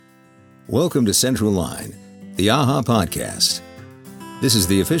Welcome to Central Line, the AHA podcast. This is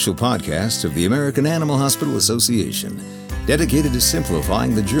the official podcast of the American Animal Hospital Association, dedicated to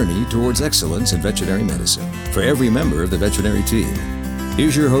simplifying the journey towards excellence in veterinary medicine for every member of the veterinary team.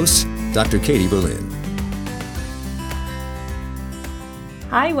 Here's your host, Dr. Katie Berlin.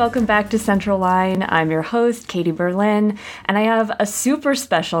 Hi, welcome back to Central Line. I'm your host, Katie Berlin, and I have a super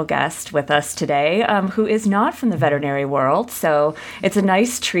special guest with us today who is not from the veterinary world, so it's a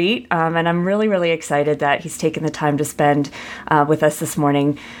nice treat, and I'm really excited that he's taken the time to spend with us this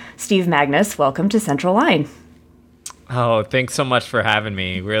morning. Steve Magness, welcome to Central Line. Oh, thanks so much for having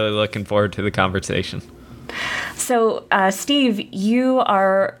me. Really looking forward to the conversation. So, Steve,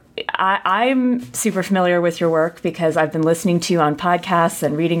 I'm super familiar with your work because I've been listening to you on podcasts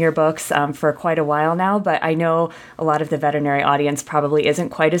and reading your books for quite a while now, but I know a lot of the veterinary audience probably isn't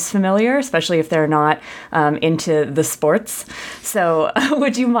quite as familiar, especially if they're not into the sports. So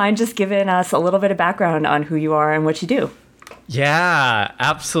would you mind just giving us a little bit of background on who you are and what you do? Yeah,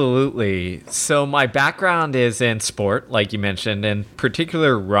 absolutely. So my background is in sport, like you mentioned, in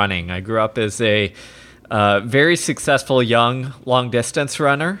particular running. I grew up as a very successful young long-distance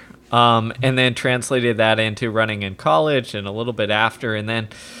runner, and then translated that into running in college and a little bit after. And then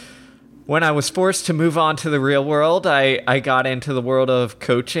when I was forced to move on to the real world, I got into the world of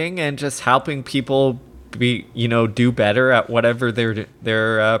coaching and just helping people do better at whatever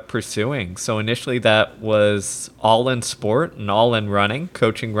they're pursuing. So initially that was all in sport and all in running,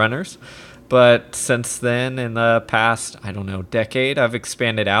 coaching runners. But since then, in the past, decade, I've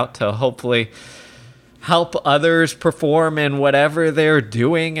expanded out to hopefully help others perform in whatever they're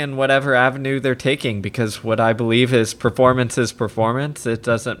doing and whatever avenue they're taking, because what I believe is performance is performance. It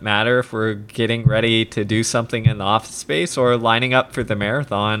doesn't matter if we're getting ready to do something in the office space or lining up for the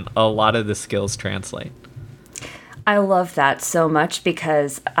marathon. A lot of the skills translate. I love that so much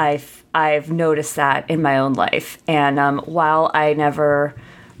because I've noticed that in my own life. And while I never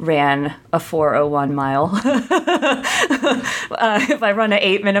ran a 4:01 mile. If I run an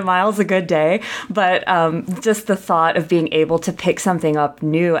 8-minute mile, it's a good day. But just the thought of being able to pick something up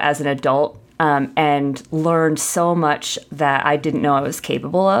new as an adult and learn so much that I didn't know I was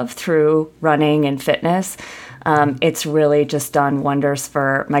capable of through running and fitness, it's really just done wonders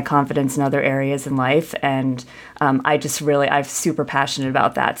for my confidence in other areas in life. And I'm super passionate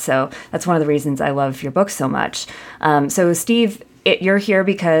about that. So that's one of the reasons I love your book so much. So Steve, you're here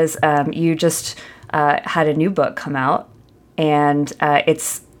because you just had a new book come out, and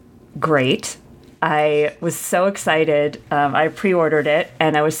it's great. I was so excited. I pre-ordered it,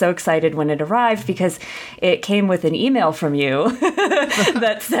 and I was so excited when it arrived because it came with an email from you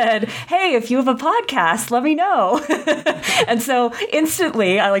that said, "Hey, if you have a podcast, let me know." And so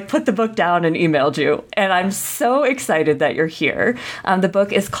instantly, I put the book down and emailed you, and I'm so excited that you're here. The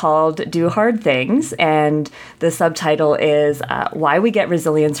book is called "Do Hard Things," and the subtitle is "Why We Get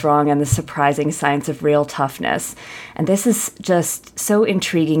Resilience Wrong and the Surprising Science of Real Toughness." And this is just so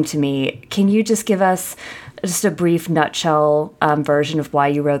intriguing to me. Can you just give us just a brief nutshell version of why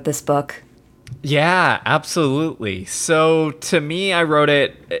you wrote this book? Yeah, absolutely. So to me, I wrote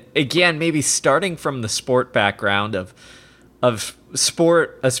it, again, maybe starting from the sport background of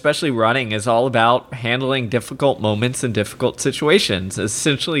sport, especially running, is all about handling difficult moments and difficult situations,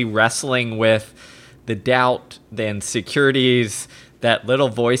 essentially wrestling with the doubt, the insecurities, that little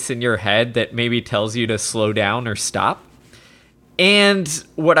voice in your head that maybe tells you to slow down or stop. And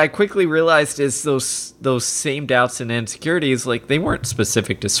what I quickly realized is those same doubts and insecurities, they weren't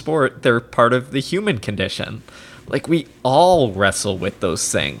specific to sport. They're part of the human condition. We all wrestle with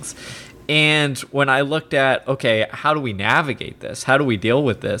those things. And when I looked at, okay, how do we navigate this? How do we deal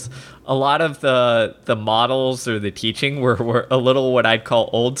with this? A lot of the models or the teaching were a little what I'd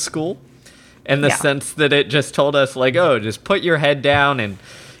call old school, in the sense that it just told us, just put your head down and,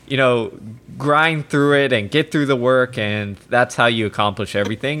 grind through it and get through the work, and that's how you accomplish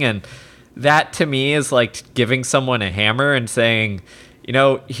everything. And that to me is like giving someone a hammer and saying,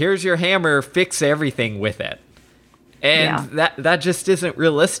 here's your hammer, fix everything with it. And that just isn't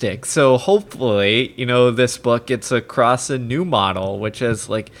realistic. So hopefully, this book gets across a new model, which is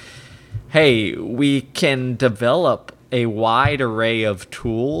hey, we can develop a wide array of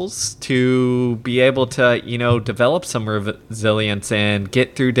tools to be able to, develop some resilience and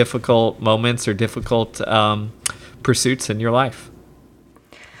get through difficult moments or difficult pursuits in your life.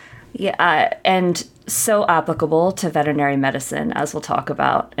 Yeah, and so applicable to veterinary medicine, as we'll talk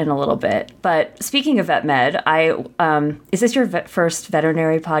about in a little bit. But speaking of vet med, is this your first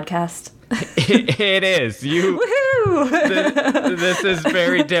veterinary podcast? It is. You this is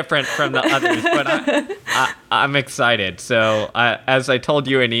very different from the others, but I'm excited. So as I told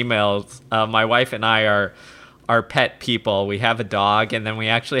you in emails, my wife and I are pet people. We have a dog, and then we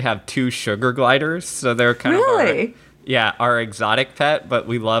actually have 2 sugar gliders. So they're kind of our exotic pet, but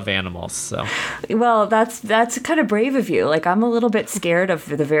we love animals. So, well, that's kind of brave of you. Like, I'm a little bit scared of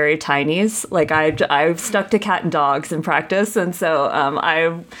the very tinies. Like, I've stuck to cat and dogs in practice, and so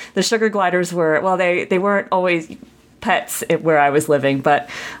the sugar gliders were, well, they weren't always pets where I was living, but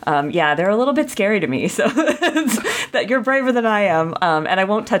they're a little bit scary to me. So that you're braver than I am, and I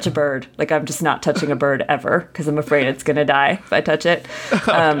won't touch a bird. Like, I'm just not touching a bird ever because I'm afraid it's gonna die if I touch it.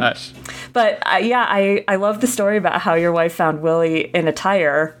 Gosh. But I love the story about how your wife found Willie in a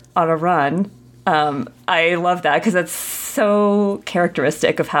tire on a run. I love that because that's so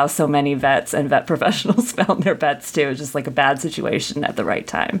characteristic of how so many vets and vet professionals found their pets too. It's just like a bad situation at the right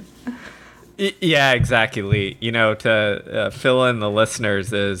time. Yeah, exactly. You know, to fill in the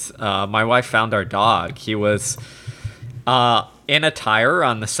listeners is my wife found our dog. He was in a tire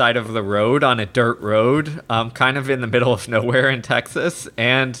on the side of the road, on a dirt road, kind of in the middle of nowhere in Texas.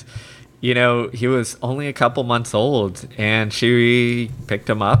 And, you know, he was only a couple months old, and she picked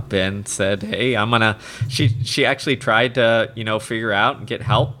him up and said, hey, she actually tried to, you know, figure out and get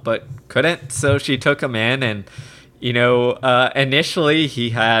help, but couldn't. So she took him in, and, you know, initially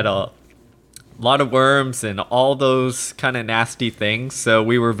he had a lot of worms and all those kind of nasty things. So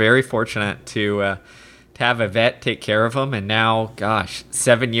we were very fortunate to have a vet take care of him. And now, gosh,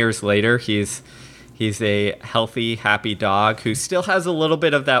 7 years later, he's a healthy, happy dog who still has a little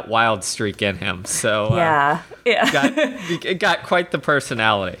bit of that wild streak in him. So got quite the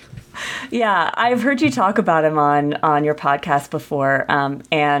personality. Yeah, I've heard you talk about him on your podcast before,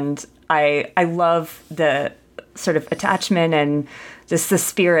 and I love the sort of attachment and just the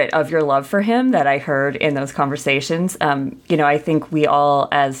spirit of your love for him that I heard in those conversations. You know, I think we all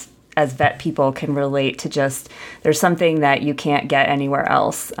as vet people can relate to just, there's something that you can't get anywhere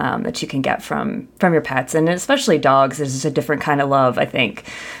else that you can get from your pets, and especially dogs. There's just a different kind of love, I think.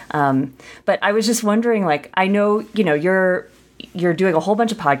 But I was just wondering, like, I know, you know, you're doing a whole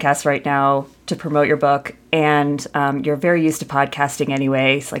bunch of podcasts right now to promote your book, and you're very used to podcasting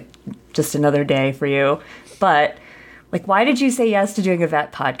anyway. It's like just another day for you. But like, why did you say yes to doing a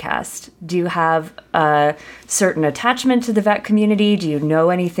vet podcast? Do you have a certain attachment to the vet community? Do you know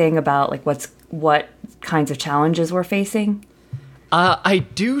anything about like what kinds of challenges we're facing? I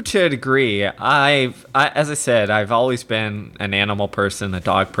do, to a degree. As I said, I've always been an animal person, a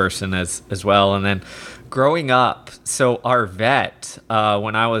dog person as well. And then growing up, so our vet,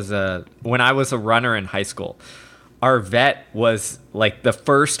 when I was a runner in high school, our vet was like the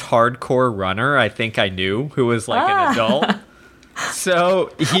first hardcore runner I think I knew who was like an adult.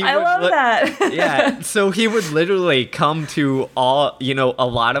 So I love that. Yeah. So he would literally come to all, you know, a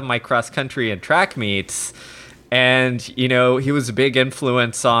lot of my cross country and track meets. And, you know, he was a big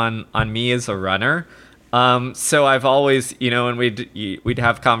influence on me as a runner. So I've always, you know, and we'd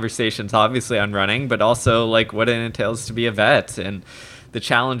have conversations obviously on running, but also like what it entails to be a vet and the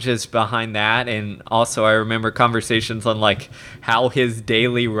challenges behind that. And also I remember conversations on like how his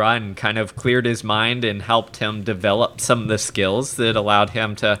daily run kind of cleared his mind and helped him develop some of the skills that allowed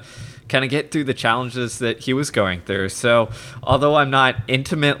him to kind of get through the challenges that he was going through. So although I'm not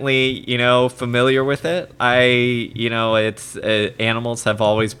intimately, you know, familiar with it, it's animals have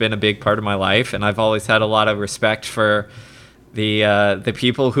always been a big part of my life, and I've always had a lot of respect for the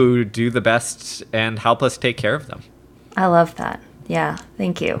people who do the best and help us take care of them. I love that. Yeah,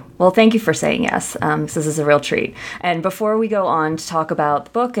 thank you. Well, thank you for saying yes. This is a real treat. And before we go on to talk about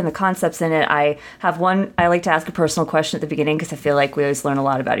the book and the concepts in it, I like to ask a personal question at the beginning because I feel like we always learn a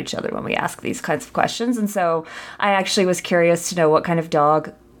lot about each other when we ask these kinds of questions. And so I actually was curious to know what kind of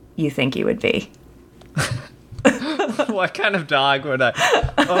dog you think you would be. What kind of dog would I?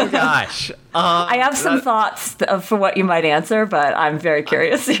 Oh, gosh. I have some thoughts for what you might answer, but I'm very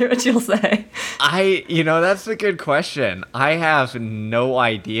curious to hear what you'll say. That's a good question. I have no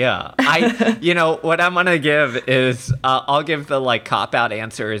idea. What I'm going to give is, I'll give the like cop-out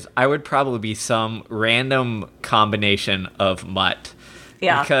answer is I would probably be some random combination of mutt.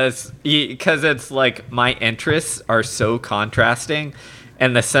 Yeah. Because it's like my interests are so contrasting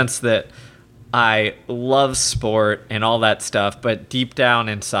in the sense that I love sport and all that stuff, but deep down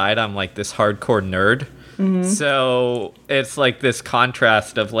inside, I'm like this hardcore nerd. Mm-hmm. So it's like this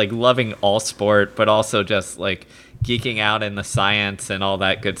contrast of like loving all sport, but also just like geeking out in the science and all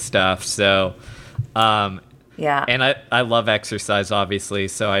that good stuff. So, yeah, Yeah. And I love exercise, obviously,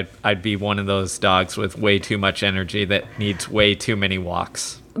 so I'd be one of those dogs with way too much energy that needs way too many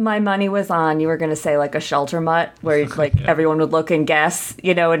walks. My money was on you were going to say like a shelter mutt where like everyone would look and guess,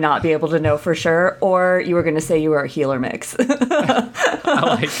 and not be able to know for sure, or you were going to say you were a heeler mix. I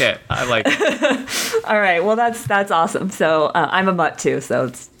like it. All right, well that's awesome. So I'm a mutt too,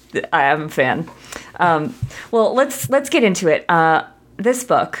 so I am a fan. Well, let's get into it. This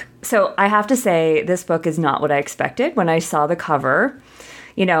book. So I have to say this book is not what I expected when I saw the cover.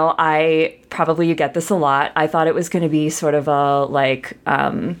 You get this a lot. I thought it was going to be sort of a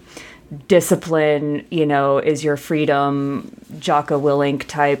discipline, is your freedom, Jocko Willink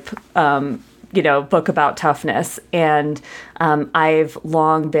type, book about toughness. And I've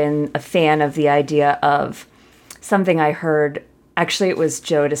long been a fan of the idea of something I heard. Actually, it was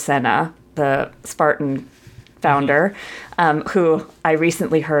Joe DeSena, the Spartan founder, who I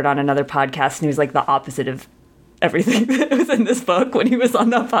recently heard on another podcast, and he was like the opposite of everything that was in this book when he was on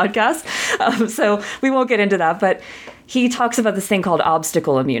that podcast. So we won't get into that, but he talks about this thing called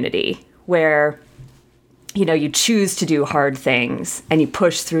obstacle immunity, where, you choose to do hard things and you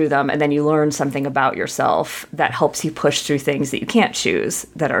push through them, and then you learn something about yourself that helps you push through things that you can't choose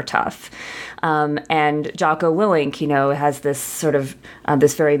that are tough. And Jocko Willink, has this sort of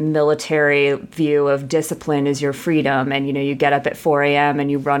this very military view of discipline is your freedom. And, you get up at 4 a.m.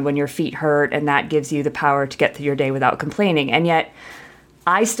 and you run when your feet hurt, and that gives you the power to get through your day without complaining. And yet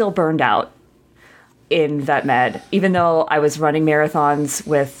I still burned out in vet med, even though I was running marathons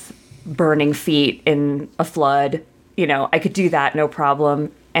with burning feet in a flood. I could do that, no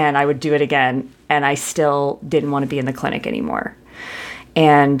problem. And I would do it again. And I still didn't want to be in the clinic anymore.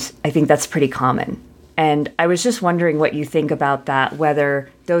 And I think that's pretty common. And I was just wondering what you think about that, whether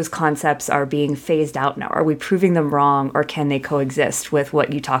those concepts are being phased out now. Are we proving them wrong, or can they coexist with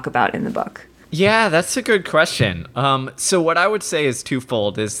what you talk about in the book? Yeah, that's a good question. So what I would say is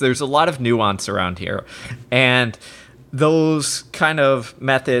twofold, is there's a lot of nuance around here. And those kind of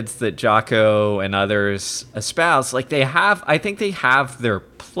methods that Jocko and others espouse, I think they have their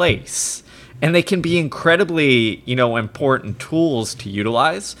place. And they can be incredibly, important tools to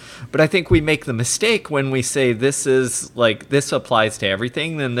utilize. But I think we make the mistake when we say this applies to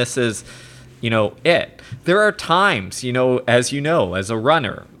everything, then this is, it. There are times, as a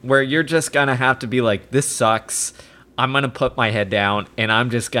runner, where you're just going to have to be like, this sucks. I'm going to put my head down and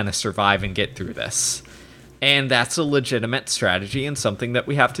I'm just going to survive and get through this. And that's a legitimate strategy and something that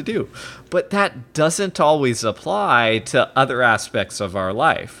we have to do. But that doesn't always apply to other aspects of our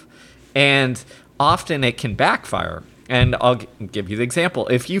life. And often it can backfire. And I'll give you the example.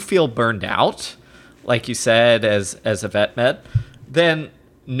 If you feel burned out, like you said, as a vet med, then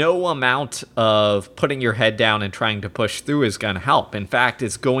no amount of putting your head down and trying to push through is going to help. In fact,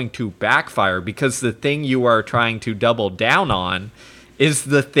 it's going to backfire, because the thing you are trying to double down on is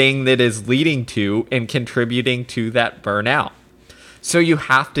the thing that is leading to and contributing to that burnout. So you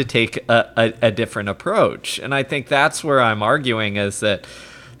have to take a different approach. And I think that's where I'm arguing, is that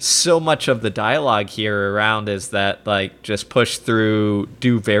so much of the dialogue here around is that just push through,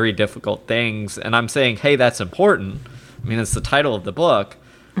 do very difficult things. And I'm saying, hey, that's important. I mean, it's the title of the book,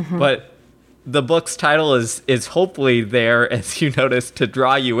 but the book's title is hopefully there, as you notice, to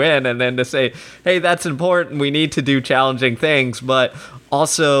draw you in, and then to say, hey, that's important. We need to do challenging things, but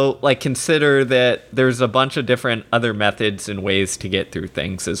also consider that there's a bunch of different other methods and ways to get through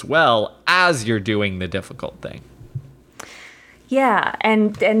things as well as you're doing the difficult thing. Yeah,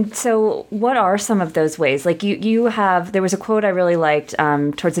 and so what are some of those ways? You have, there was a quote I really liked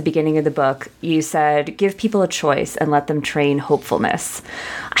towards the beginning of the book. You said, give people a choice and let them train hopefulness.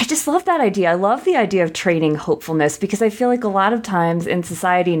 I just love that idea. I love the idea of training hopefulness, because I feel like a lot of times in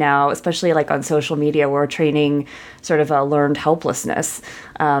society now, especially on social media, we're training sort of a learned helplessness.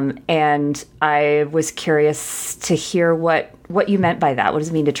 And I was curious to hear what you meant by that. What does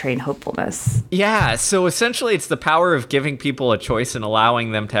it mean to train hopefulness? Yeah, so essentially it's the power of giving people a choice and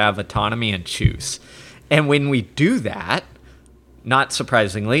allowing them to have autonomy and choose. And when we do that, not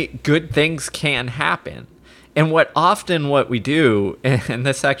surprisingly, good things can happen. And what we do, and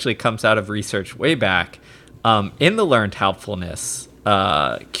this actually comes out of research way back, in the learned helpfulness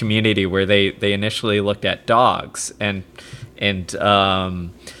community, where they initially looked at dogs and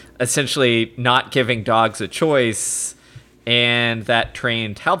essentially not giving dogs a choice, and that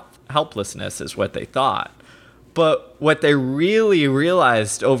trained helplessness is what they thought. But what they really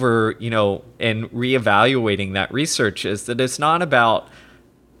realized over, in reevaluating that research, is that it's not about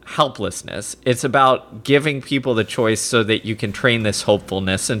helplessness. It's about giving people the choice so that you can train this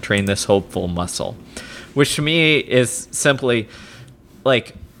hopefulness and train this hopeful muscle, which to me is simply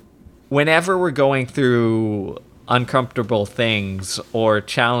whenever we're going through uncomfortable things or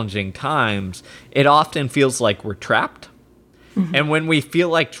challenging times, it often feels like we're trapped. Mm-hmm. And when we feel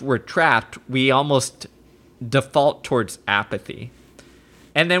like we're trapped, we almost default towards apathy.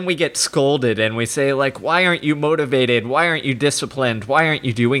 And then we get scolded and we say, like, why aren't you motivated? Why aren't you disciplined? Why aren't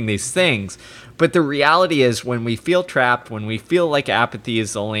you doing these things? But the reality is, when we feel trapped, when we feel like apathy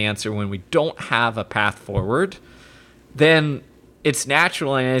is the only answer, when we don't have a path forward, then it's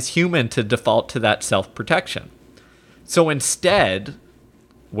natural and it's human to default to that self-protection. So instead,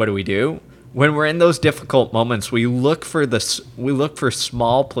 what do? When we're in those difficult moments, we look for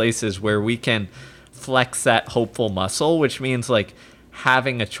small places where we can flex that hopeful muscle, which means like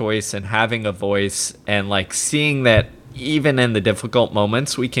having a choice and having a voice, and like seeing that even in the difficult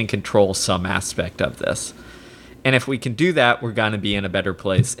moments, we can control some aspect of this. And if we can do that, we're going to be in a better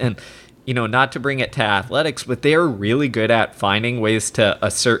place. And, not to bring it to athletics, but they're really good at finding ways to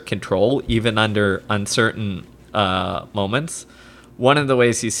assert control, even under uncertain moments. One of the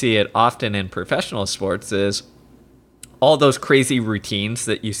ways you see it often in professional sports is all those crazy routines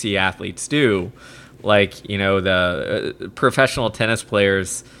that you see athletes do. Like, the professional tennis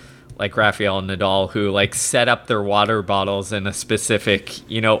players like Rafael Nadal, who like set up their water bottles in a specific,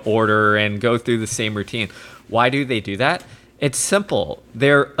 order and go through the same routine. Why do they do that? It's simple.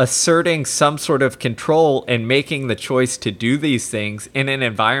 They're asserting some sort of control and making the choice to do these things in an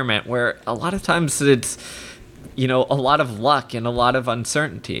environment where a lot of times it's, a lot of luck and a lot of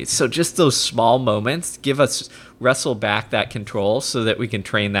uncertainty. So just those small moments wrestle back that control so that we can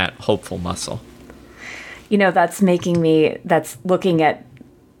train that hopeful muscle. That's looking at,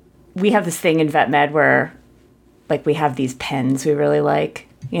 we have this thing in vet med where like we have these pens we really like,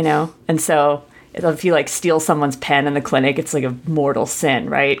 and so if you like steal someone's pen in the clinic, it's like a mortal sin,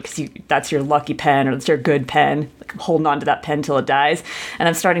 right? Because that's your lucky pen or it's your good pen. Like I'm holding on to that pen till it dies. And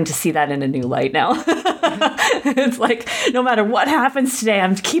I'm starting to see that in a new light now. It's like, no matter what happens today,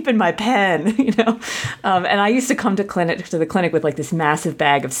 I'm keeping my pen, And I used to come to the clinic with like this massive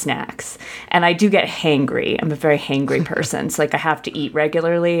bag of snacks. And I do get hangry. I'm a very hangry person. So like I have to eat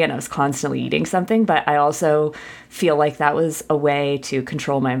regularly and I was constantly eating something. But I also feel like that was a way to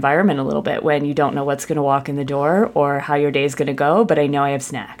control my environment a little bit when you don't know what's going to walk in the door or how your day is going to go, but I know I have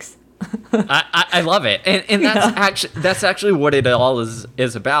snacks. I love it. And that's actually what it all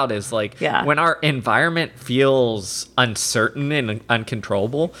is about, is like when our environment feels uncertain and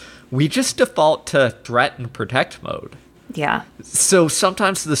uncontrollable, we just default to threat and protect mode. Yeah. So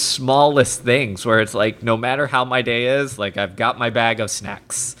sometimes the smallest things where it's like, no matter how my day is, like I've got my bag of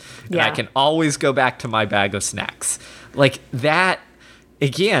snacks and I can always go back to my bag of snacks. Like that,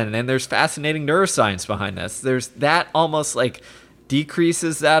 again, and there's fascinating neuroscience behind this. There's that almost like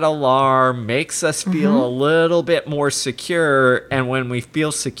decreases that alarm, makes us feel a little bit more secure. And when we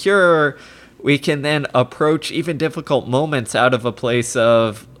feel secure, we can then approach even difficult moments out of a place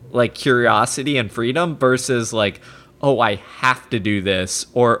of like curiosity and freedom versus like, oh, I have to do this,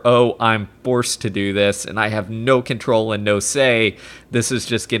 or, oh, I'm forced to do this, and I have no control and no say. This is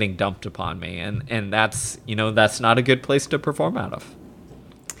just getting dumped upon me. And that's, that's not a good place to perform out of.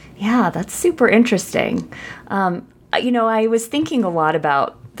 Yeah, that's super interesting. I was thinking a lot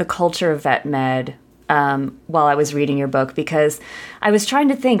about the culture of vet med while I was reading your book, because I was trying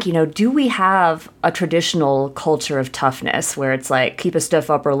to think, do we have a traditional culture of toughness where it's like, keep a stiff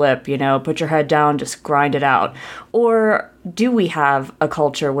upper lip, put your head down, just grind it out? Or do we have a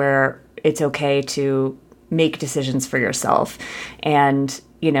culture where it's okay to make decisions for yourself and,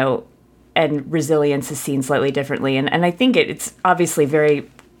 and resilience is seen slightly differently? And I think it's obviously very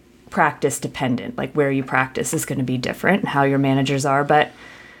practice dependent, like where you practice is going to be different and how your managers are. But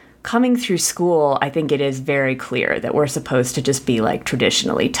coming through school, I think it is very clear that we're supposed to just be like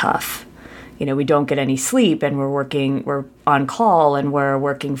traditionally tough. We don't get any sleep and we're on call and we're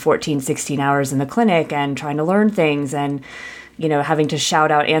working 14, 16 hours in the clinic and trying to learn things and, having to shout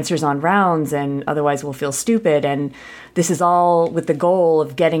out answers on rounds, and otherwise we'll feel stupid. And this is all with the goal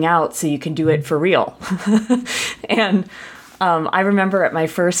of getting out so you can do it for real. And I remember at my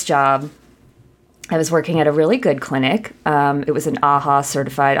first job, I was working at a really good clinic. It was an AHA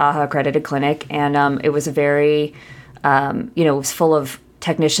certified, AHA accredited clinic. And it was a very, it was full of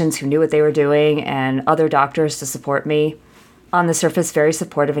technicians who knew what they were doing and other doctors to support me. On the surface, very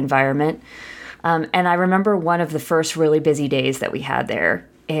supportive environment. And I remember one of the first really busy days that we had there.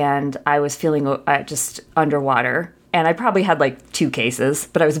 And I was feeling just underwater. And I probably had like 2 cases,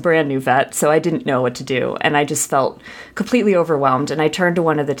 but I was a brand new vet, so I didn't know what to do. And I just felt completely overwhelmed. And I turned to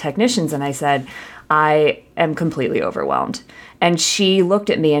one of the technicians and I said, I am completely overwhelmed. And she looked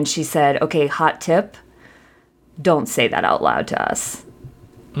at me and she said, okay, hot tip, don't say that out loud to us.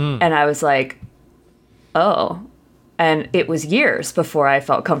 And I was like, oh. And it was years before I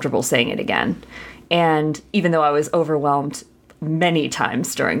felt comfortable saying it again. And even though I was overwhelmed many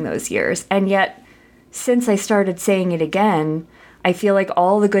times during those years. And yet, since I started saying it again, I feel like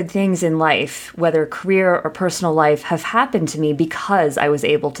all the good things in life, whether career or personal life, have happened to me because I was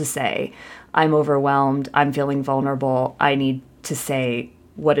able to say, I'm overwhelmed, I'm feeling vulnerable, I need to say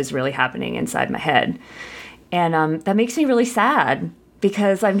what is really happening inside my head. And that makes me really sad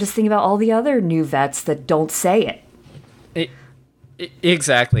because I'm just thinking about all the other new vets that don't say it.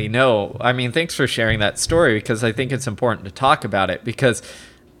 Exactly. No, I mean, thanks for sharing that story because I think it's important to talk about it because,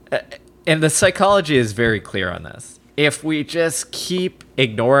 and the psychology is very clear on this. If we just keep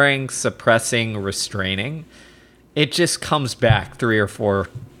ignoring, suppressing, restraining, it just comes back 3 or 4,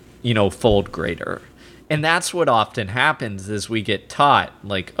 fold greater. And that's what often happens is we get taught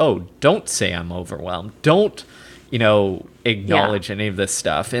like, oh, don't say I'm overwhelmed. Don't, acknowledge any of this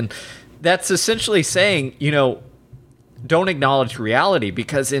stuff. And that's essentially saying, don't acknowledge reality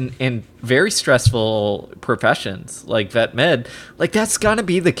because in very stressful professions like vet med, like that's gonna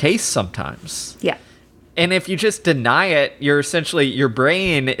be the case sometimes. Yeah. And if you just deny it, your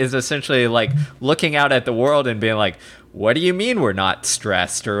brain is essentially like looking out at the world and being like, what do you mean we're not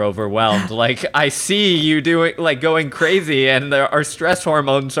stressed or overwhelmed? Like I see you doing like going crazy and our stress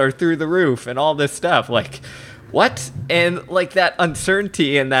hormones are through the roof and all this stuff. Like, what? And like that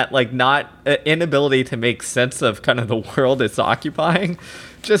uncertainty and that like not inability to make sense of kind of the world it's occupying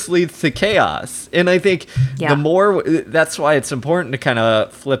just leads to chaos. And I think the more, that's why it's important to kind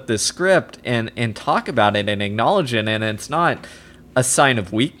of flip this script and talk about it and acknowledge it. And it's not a sign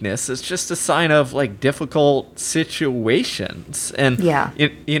of weakness. It's just a sign of like difficult situations. And,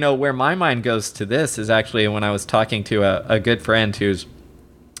 where my mind goes to this is actually when I was talking to a good friend who's,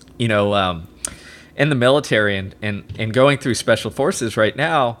 in the military and going through special forces right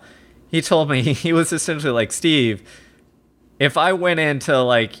now, he told me, he was essentially like, Steve, if I went into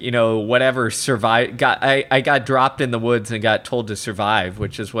like, whatever I got dropped in the woods and got told to survive,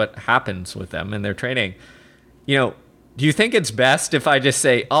 which is what happens with them in their training, do you think it's best if I just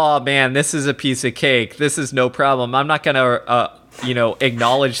say, oh man, this is a piece of cake, this is no problem, I'm not going to,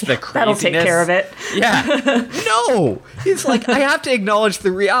 acknowledge the craziness. That'll take care of it. Yeah. No. He's like, I have to acknowledge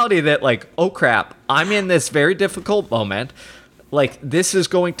the reality that like, oh crap, I'm in this very difficult moment. Like, this is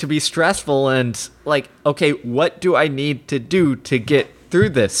going to be stressful and like, okay, what do I need to do to get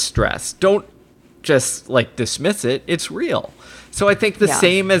through this stress? Don't just like dismiss it. It's real. So I think the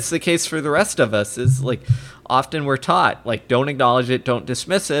same as the case for the rest of us is like, often we're taught like, don't acknowledge it, don't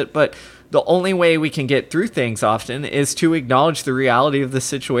dismiss it. But the only way we can get through things often is to acknowledge the reality of the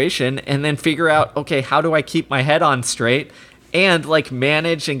situation and then figure out, okay, how do I keep my head on straight and like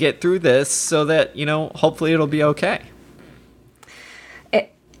manage and get through this so that, hopefully it'll be okay.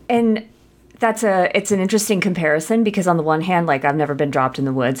 And it's an interesting comparison because on the one hand, like I've never been dropped in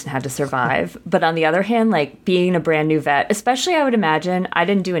the woods and had to survive. But on the other hand, like being a brand new vet, especially I would imagine, I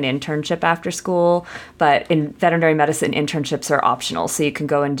didn't do an internship after school, but in veterinary medicine, internships are optional. So you can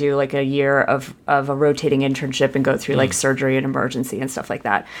go and do like a year of a rotating internship and go through like surgery and emergency and stuff like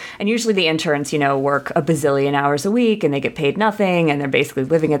that. And usually the interns, work a bazillion hours a week and they get paid nothing and they're basically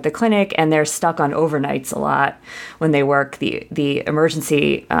living at the clinic and they're stuck on overnights a lot when they work the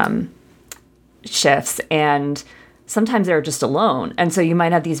emergency shifts, and sometimes they're just alone. And so you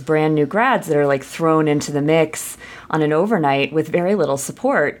might have these brand new grads that are like thrown into the mix on an overnight with very little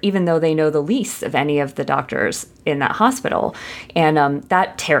support, even though they know the least of any of the doctors in that hospital. And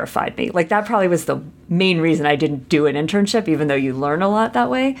that terrified me. Like that probably was the main reason I didn't do an internship, even though you learn a lot that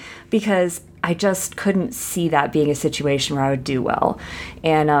way, because I just couldn't see that being a situation where I would do well.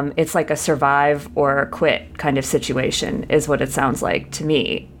 And it's like a survive or quit kind of situation is what it sounds like to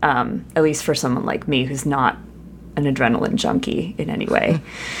me, at least for someone like me who's not an adrenaline junkie in any way.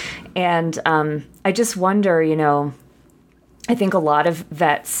 And I just wonder, I think a lot of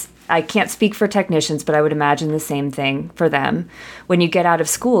vets, I can't speak for technicians, but I would imagine the same thing for them. When you get out of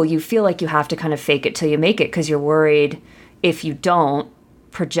school, you feel like you have to kind of fake it till you make it because you're worried if you don't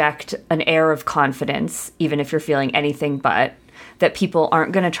project an air of confidence, even if you're feeling anything but, that people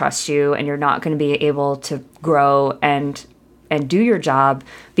aren't going to trust you and you're not going to be able to grow and do your job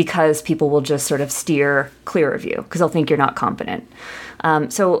because people will just sort of steer clear of you because they'll think you're not competent.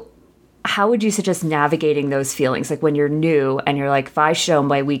 So how would you suggest navigating those feelings? Like when you're new and you're like, if I show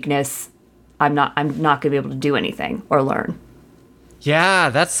my weakness, I'm not going to be able to do anything or learn.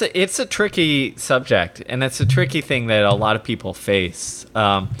 Yeah, it's a tricky subject, and it's a tricky thing that a lot of people face,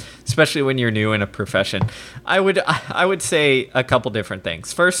 especially when you're new in a profession. I would say a couple different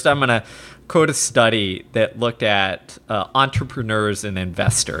things. First, I'm gonna quote a study that looked at entrepreneurs and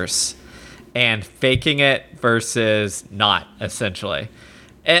investors, and faking it versus not, essentially.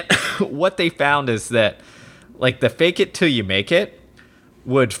 And what they found is that, like, the fake it till you make it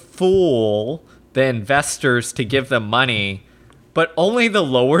would fool the investors to give them money, but only the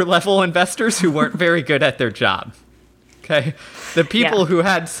lower level investors who weren't very good at their job. Okay. The people who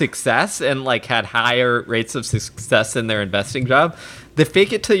had success and like had higher rates of success in their investing job, the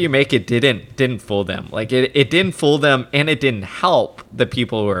fake it till you make it didn't fool them. Like it didn't fool them, and it didn't help the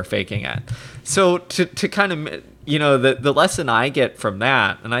people who are faking it. So to kind of, the lesson I get from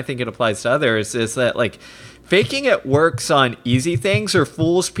that, and I think it applies to others, is that like faking it works on easy things or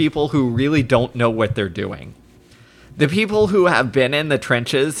fools people who really don't know what they're doing. The people who have been in the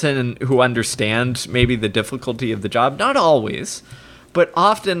trenches and who understand maybe the difficulty of the job, not always, but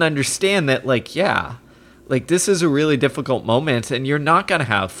often understand that, this is a really difficult moment and you're not going to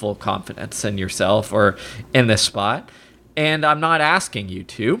have full confidence in yourself or in this spot. And I'm not asking you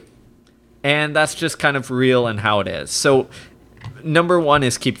to. And that's just kind of real and how it is. So number one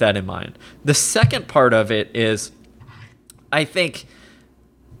is keep that in mind. The second part of it is, I think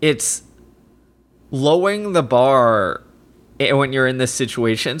it's lowering the bar when you're in these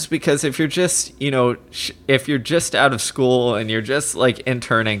situations, because if you're just, if you're just out of school and you're just like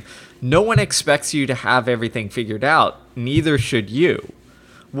interning, no one expects you to have everything figured out. Neither should you.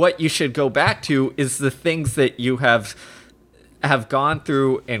 What you should go back to is the things that you have gone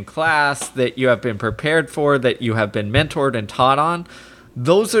through in class, that you have been prepared for, that you have been mentored and taught on.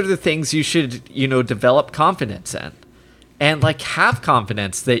 Those are the things you should, develop confidence in. And have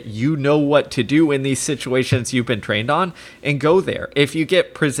confidence that you know what to do in these situations you've been trained on, and go there. If you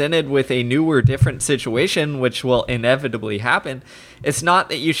get presented with a new or different situation, which will inevitably happen, it's not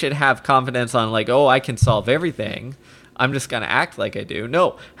that you should have confidence on I can solve everything, I'm just going to act like I do.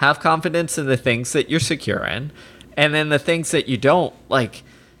 No, have confidence in the things that you're secure in. And then the things that you don't,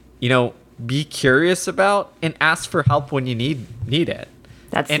 be curious about and ask for help when you need it.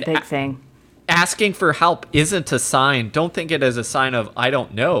 That's the big thing. Asking for help isn't a sign. Don't think it as a sign of, I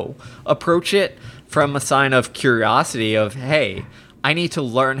don't know. Approach it from a sign of curiosity of, hey, I need to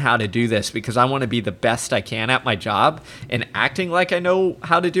learn how to do this because I want to be the best I can at my job, and acting like I know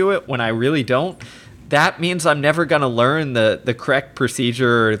how to do it when I really don't. That means I'm never going to learn the correct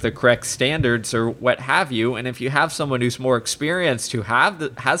procedure or the correct standards or what have you. And if you have someone who's more experienced who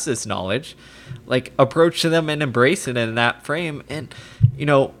has this knowledge, approach to them and embrace it in that frame. And,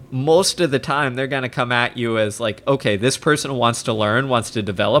 most of the time they're going to come at you as okay, this person wants to learn, wants to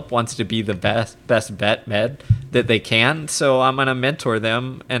develop, wants to be the best vet med that they can. So I'm going to mentor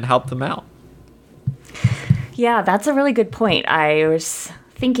them and help them out. Yeah, that's a really good point. I was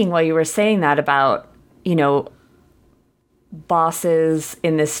thinking while you were saying that about, bosses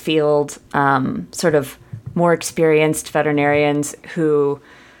in this field, sort of more experienced veterinarians who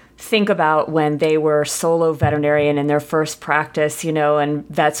think about when they were solo veterinarian in their first practice, and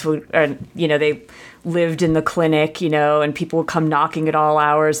vets would, they lived in the clinic, and people would come knocking at all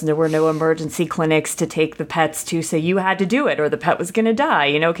hours, and there were no emergency clinics to take the pets to, so you had to do it or the pet was going to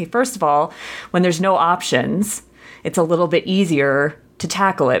die. Okay, first of all, when there's no options, it's a little bit easier to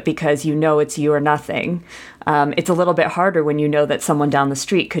tackle it because it's you or nothing. It's a little bit harder when you know that someone down the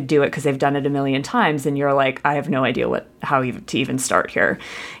street could do it because they've done it a million times, and you're like, I have no idea how to even start here.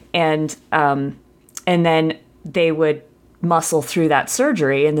 And then they would muscle through that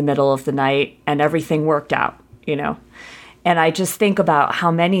surgery in the middle of the night, and everything worked out, And I just think about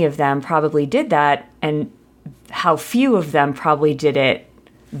how many of them probably did that, and how few of them probably did it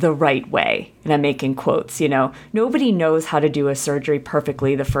the right way. And I'm making quotes, nobody knows how to do a surgery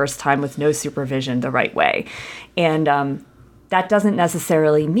perfectly the first time with no supervision the right way. And that doesn't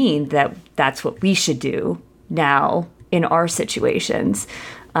necessarily mean that that's what we should do now in our situations.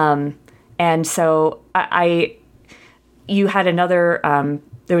 And so you had another,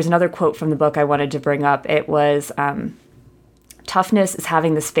 there was another quote from the book I wanted to bring up. It was, toughness is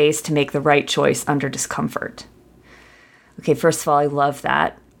having the space to make the right choice under discomfort. Okay, first of all, I love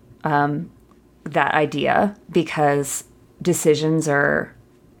that idea, because decisions are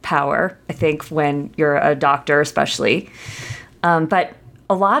power, I think, when you're a doctor especially. But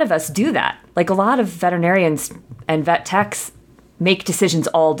a lot of us do that. A lot of veterinarians and vet techs make decisions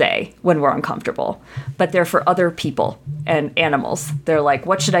all day when we're uncomfortable, but they're for other people and animals. They're like,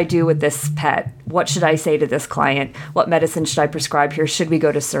 what should I do with this pet? What should I say to this client? What medicine should I prescribe here? Should we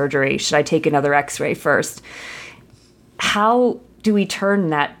go to surgery? Should I take another x-ray first? How do we turn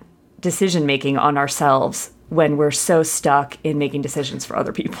that decision making on ourselves when we're so stuck in making decisions for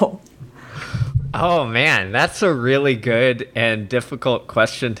other people? Oh man, that's a really good and difficult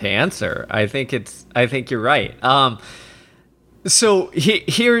question to answer. I think you're right.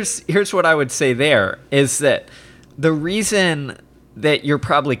 Here's what I would say there is that the reason that you're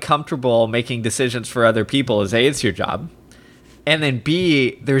probably comfortable making decisions for other people is A, it's your job. And then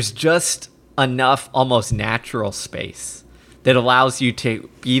B, there's just enough almost natural space that allows you to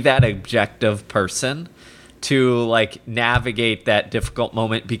be that objective person to like navigate that difficult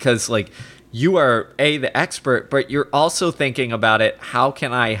moment, because like you are A, the expert, but you're also thinking about it. How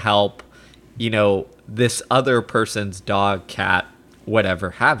can I help, this other person's dog, cat,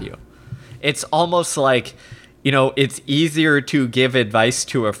 whatever have you? It's almost like, it's easier to give advice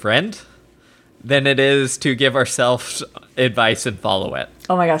to a friend than it is to give ourselves advice and follow it.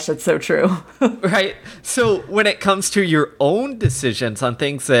 Oh my gosh, that's so true. Right? So when it comes to your own decisions on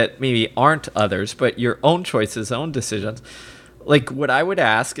things that maybe aren't others, but your own choices, own decisions, like what I would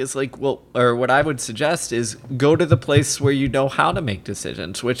ask is what I would suggest is go to the place where you know how to make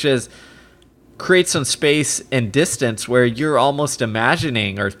decisions, which is create some space and distance where you're almost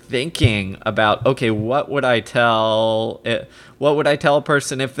imagining or thinking about, okay, what would I tell a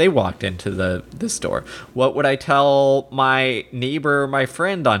person if they walked into the store? What would I tell my neighbor or my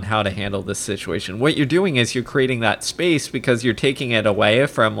friend on how to handle this situation? What you're doing is you're creating that space because you're taking it away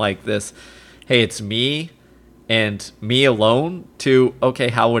from like this, hey, it's me and me alone, to, okay,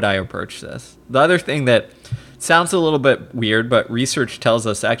 how would I approach this? The other thing that sounds a little bit weird, but research tells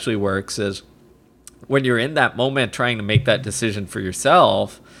us actually works, is when you're in that moment trying to make that decision for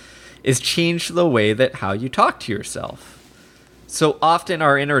yourself, is change the way that how you talk to yourself. So often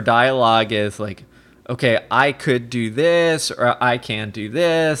our inner dialogue is like, okay, I could do this, or I can do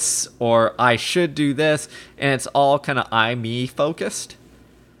this, or I should do this. And it's all kind of I, me focused,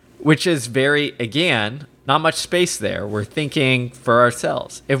 which is very, again, not much space there. We're thinking for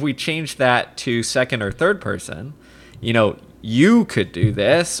ourselves. If we change that to second or third person, you could do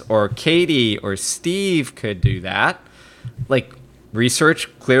this, or Katie or Steve could do that. Like, research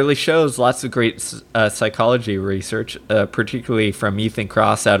clearly shows, lots of great psychology research, particularly from Ethan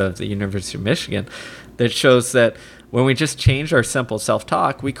Cross out of the University of Michigan, that shows that when we just change our simple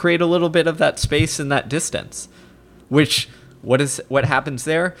self-talk, we create a little bit of that space and that distance, which what happens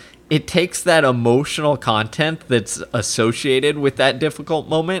there? It takes that emotional content that's associated with that difficult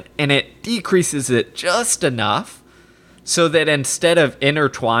moment and it decreases it just enough so that instead of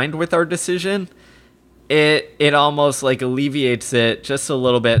intertwined with our decision, it almost like alleviates it just a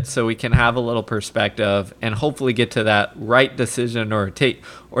little bit so we can have a little perspective and hopefully get to that right decision or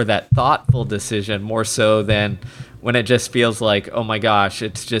that thoughtful decision, more so than when it just feels like, oh my gosh,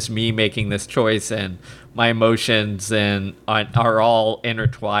 it's just me making this choice and my emotions are all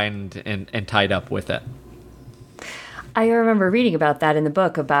intertwined and tied up with it. I remember reading about that in the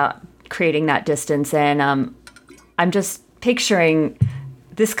book about creating that distance, and I'm just picturing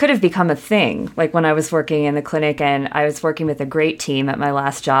this could have become a thing. Like when I was working in the clinic, and I was working with a great team at my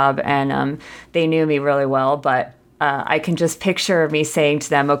last job, and they knew me really well, but I can just picture me saying to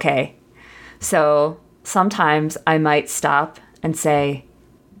them, okay, so sometimes I might stop and say,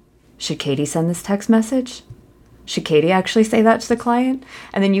 should Katie send this text message? Should Katie actually say that to the client?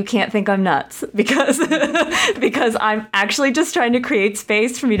 And then you can't think I'm nuts because I'm actually just trying to create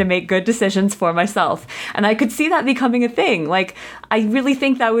space for me to make good decisions for myself. And I could see that becoming a thing. Like, I really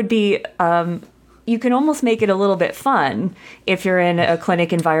think that would be, you can almost make it a little bit fun if you're in a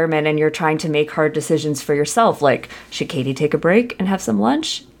clinic environment and you're trying to make hard decisions for yourself. Like, should Katie take a break and have some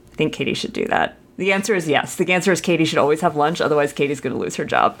lunch? I think Katie should do that. The answer is yes. The answer is Katie should always have lunch. Otherwise, Katie's going to lose her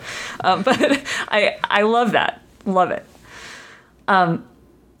job. But I love that. Love it.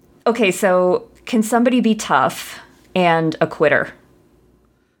 Okay, so can somebody be tough and a quitter?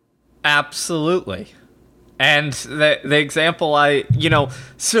 Absolutely. And the example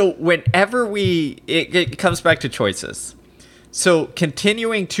so whenever it comes back to choices. So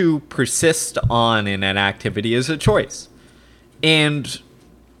continuing to persist on in an activity is a choice. And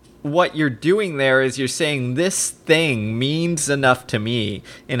what you're doing there is you're saying this thing means enough to me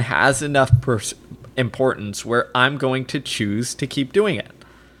and has enough importance where I'm going to choose to keep doing it.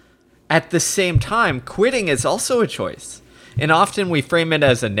 At the same time, quitting is also a choice. And often we frame it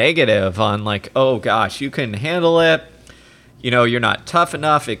as a negative on like, oh gosh, you couldn't handle it, you're not tough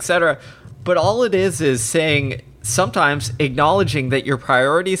enough, etc. But all it is saying, sometimes acknowledging that your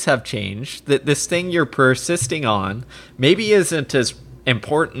priorities have changed, that this thing you're persisting on maybe isn't as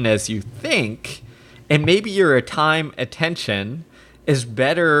important as you think, and maybe your time, attention, is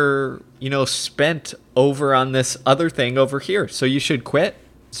better, spent over on this other thing over here. So you should quit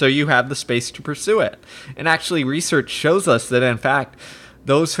so you have the space to pursue it. And actually, research shows us that, in fact,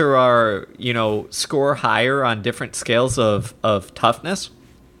 those who are, score higher on different scales of toughness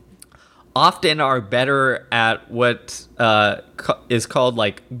often are better at what is called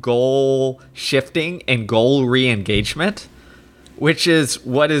like goal shifting and goal re-engagement, which is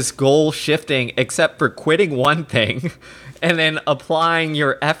what is goal shifting except for quitting one thing and then applying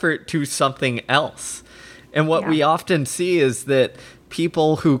your effort to something else. And what we often see is that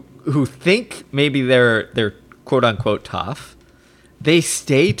people who think maybe they're quote unquote tough, they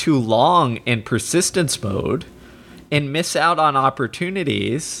stay too long in persistence mode and miss out on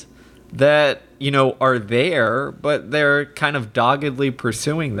opportunities that, are there, but they're kind of doggedly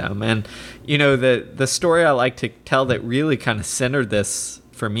pursuing them. And, the story I like to tell that really kind of centered this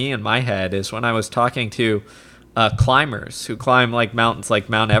for me in my head is when I was talking to climbers who climb like mountains like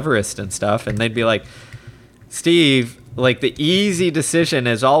Mount Everest and stuff. And they'd be like, Steve, like the easy decision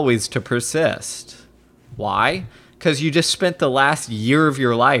is always to persist. Why? Because you just spent the last year of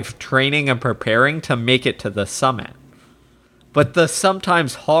your life training and preparing to make it to the summit. But the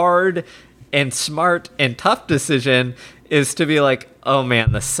sometimes hard and smart and tough decision is to be like, oh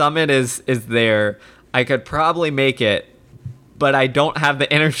man, the summit is there. I could probably make it, but I don't have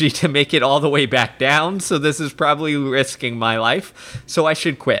the energy to make it all the way back down. So this is probably risking my life. So I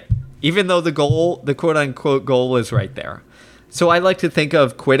should quit, even though the quote unquote goal is right there. So I like to think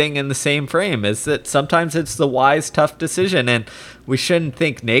of quitting in the same frame, is that sometimes it's the wise, tough decision, and we shouldn't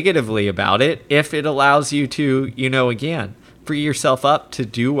think negatively about it if it allows you to, again, free yourself up to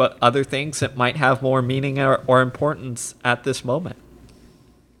do other things that might have more meaning or importance at this moment.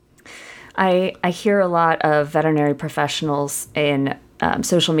 I hear a lot of veterinary professionals in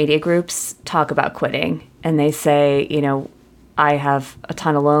social media groups talk about quitting, and they say, I have a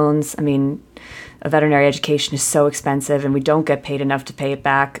ton of loans. I mean, a veterinary education is so expensive and we don't get paid enough to pay it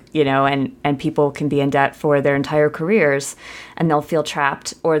back, and people can be in debt for their entire careers and they'll feel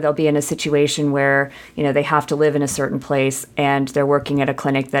trapped, or they'll be in a situation where, they have to live in a certain place and they're working at a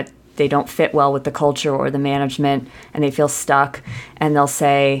clinic that they don't fit well with the culture or the management and they feel stuck, and they'll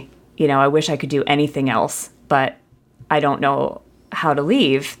say, I wish I could do anything else, but I don't know how to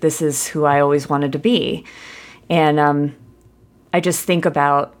leave. This is who I always wanted to be. And I just think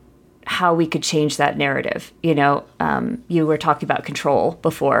about how we could change that narrative. You were talking about control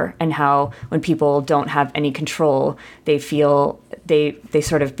before, and how when people don't have any control, they feel they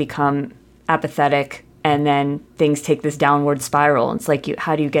sort of become apathetic, and then things take this downward spiral. It's like,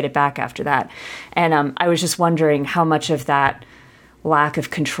 how do you get it back after that? And I was just wondering how much of that lack of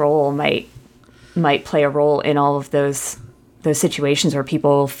control might play a role in all of those situations where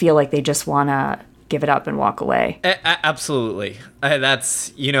people feel like they just want to give it up and walk away. Absolutely.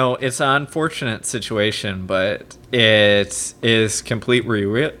 That's, it's an unfortunate situation, but it is completely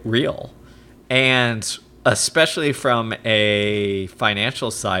real. And especially from a financial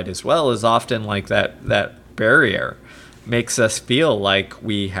side as well, is often like that barrier makes us feel like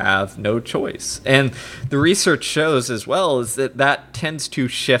we have no choice. And the research shows as well is that tends to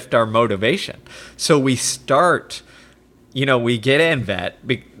shift our motivation. So we start, we get in vet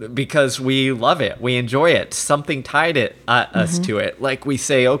because we love it. We enjoy it. Something tied us to it. Like we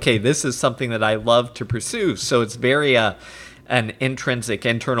say, okay, this is something that I love to pursue. So it's very an intrinsic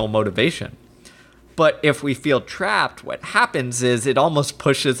internal motivation. But if we feel trapped, what happens is it almost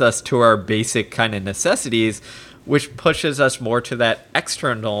pushes us to our basic kind of necessities, which pushes us more to that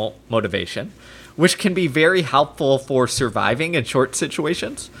external motivation, which can be very helpful for surviving in short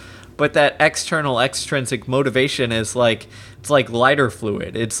situations. But that extrinsic motivation is like, it's like lighter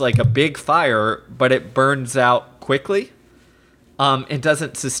fluid. It's like a big fire, but it burns out quickly. It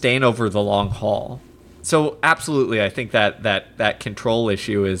doesn't sustain over the long haul. So absolutely, I think that control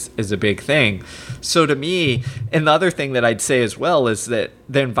issue is a big thing. So to me, and the other thing that I'd say as well is that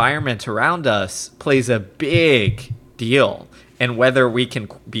the environment around us plays a big deal in whether we can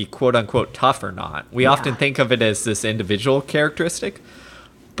be quote unquote tough or not. We often think of it as this individual characteristic,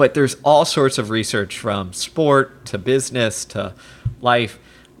 but there's all sorts of research from sport to business to life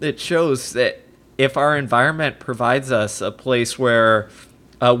that shows that if our environment provides us a place where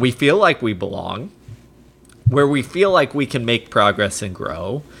we feel like we belong, where we feel like we can make progress and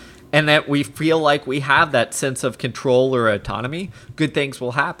grow, and that we feel like we have that sense of control or autonomy, good things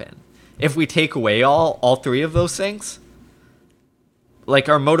will happen. If we take away all three of those things, like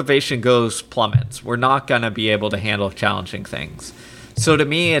our motivation plummets. We're not going to be able to handle challenging things. So to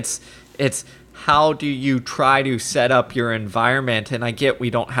me, it's how do you try to set up your environment? And I get we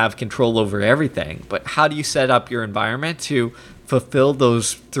don't have control over everything, but how do you set up your environment to fulfill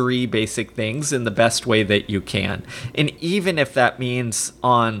those three basic things in the best way that you can? And even if that means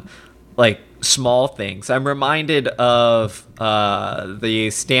on like small things, I'm reminded of the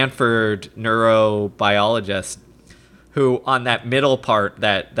Stanford neurobiologist who, on that middle part,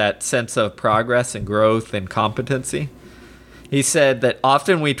 that sense of progress and growth and competency, he said that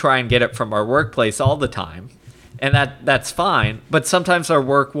often we try and get it from our workplace all the time, and that's fine, but sometimes our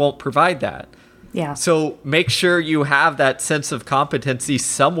work won't provide that. Yeah. So make sure you have that sense of competency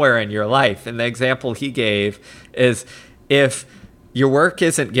somewhere in your life. And the example he gave is, if your work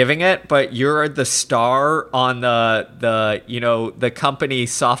isn't giving it, but you're the star on the company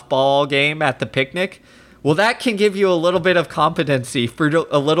softball game at the picnic, well, that can give you a little bit of competency for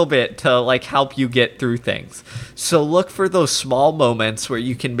a little bit to like help you get through things. So look for those small moments where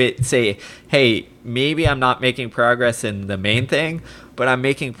you can say, hey, maybe I'm not making progress in the main thing, but I'm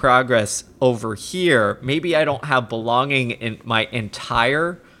making progress over here. Maybe I don't have belonging in my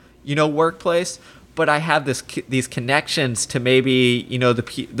entire, workplace, but I have these connections to maybe,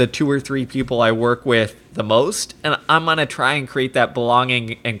 the 2 or 3 people I work with the most, and I'm going to try and create that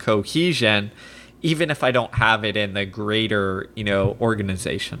belonging and cohesion, even if I don't have it in the greater,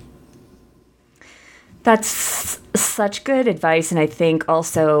 organization. That's such good advice, and I think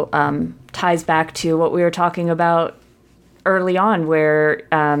also ties back to what we were talking about early on, where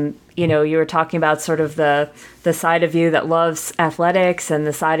you were talking about sort of the side of you that loves athletics and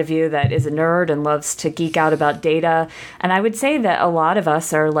the side of you that is a nerd and loves to geek out about data. And I would say that a lot of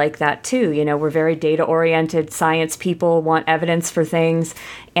us are like that too. We're very data-oriented science people, want evidence for things,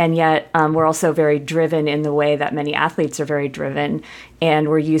 and yet we're also very driven in the way that many athletes are very driven. And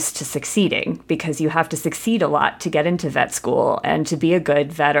we're used to succeeding, because you have to succeed a lot to get into vet school and to be a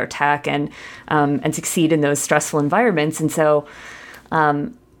good vet or tech and succeed in those stressful environments. And so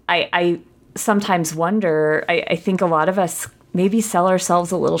I sometimes wonder, I think a lot of us maybe sell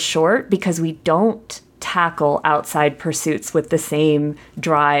ourselves a little short because we don't tackle outside pursuits with the same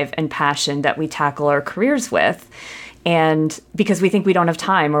drive and passion that we tackle our careers with. And because we think we don't have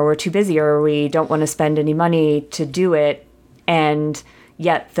time, or we're too busy, or we don't want to spend any money to do it. And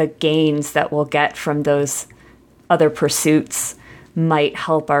yet the gains that we'll get from those other pursuits might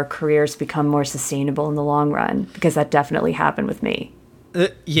help our careers become more sustainable in the long run, because that definitely happened with me.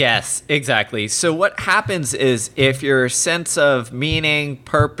 Yes, exactly. So what happens is, if your sense of meaning,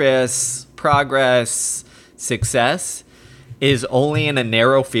 purpose, progress, success is only in a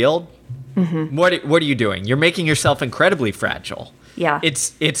narrow field, what are you doing? You're making yourself incredibly fragile. Yeah.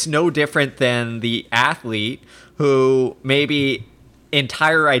 It's no different than the athlete who maybe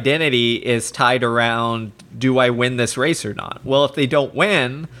entire identity is tied around, do I win this race or not? Well, if they don't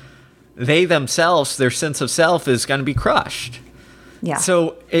win, they themselves, their sense of self is going to be crushed. Yeah.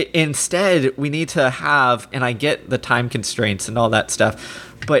 So instead, we need to have, and I get the time constraints and all that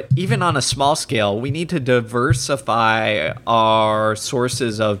stuff, but even on a small scale, we need to diversify our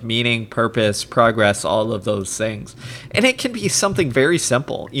sources of meaning, purpose, progress, all of those things. And it can be something very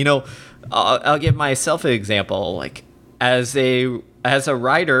simple. I'll give myself an example. Like, as a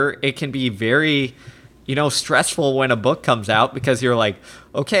writer, it can be very, stressful when a book comes out, because you're like,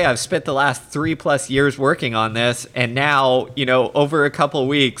 okay, I've spent the last 3+ years working on this, and now, over a couple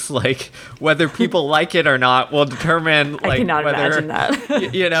weeks, like, whether people like it or not will determine, like, I cannot whether, imagine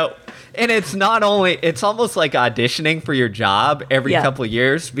that. And it's almost like auditioning for your job every couple of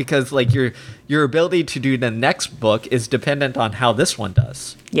years, because like your ability to do the next book is dependent on how this one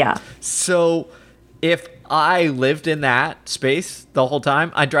does. Yeah. So if I lived in that space the whole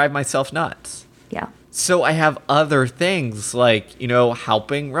time, I'd drive myself nuts. Yeah. So I have other things like,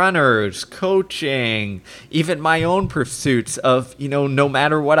 helping runners, coaching, even my own pursuits of, no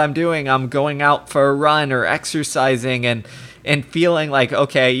matter what I'm doing, I'm going out for a run or exercising and feeling like,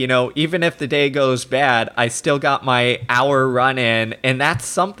 okay, even if the day goes bad, I still got my hour run in, and that's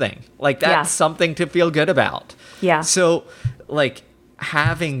something. Like, that's something to feel good about. Yeah. So, like,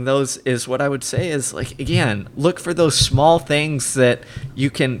 having those is what I would say is, like, again, look for those small things that you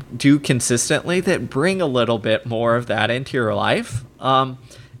can do consistently that bring a little bit more of that into your life. And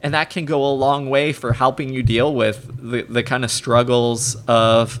that can go a long way for helping you deal with the kind of struggles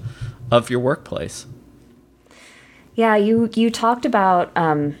of your workplace. Yeah, you talked about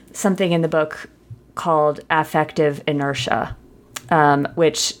something in the book called affective inertia,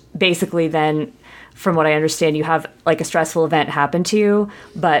 which basically then from what I understand, you have like a stressful event happen to you,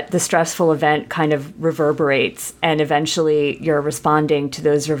 but the stressful event kind of reverberates, and eventually you're responding to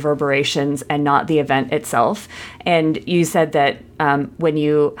those reverberations and not the event itself. And you said that when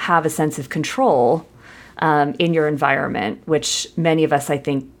you have a sense of control in your environment, which many of us, I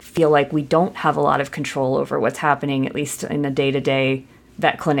think, feel like we don't have a lot of control over what's happening, at least in a day-to-day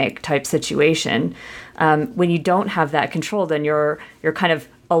vet clinic type situation. When you don't have that control, then your kind of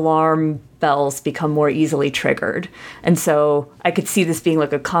alarm bells become more easily triggered. And so I could see this being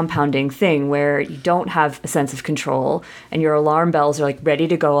like a compounding thing where you don't have a sense of control and your alarm bells are like ready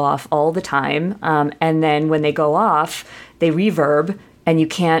to go off all the time. And then when they go off, they reverb and you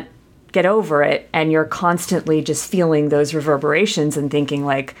can't get over it. And you're constantly just feeling those reverberations and thinking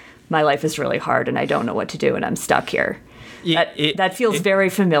like, my life is really hard and I don't know what to do and I'm stuck here. That feels very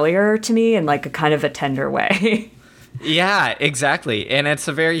familiar to me in like a kind of a tender way. Yeah, exactly. And it's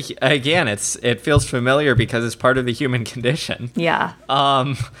a very, again, it feels familiar because it's part of the human condition. Yeah.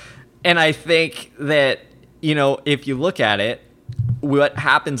 And I think that, if you look at it, what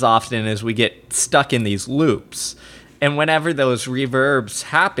happens often is we get stuck in these loops. And whenever those reverbs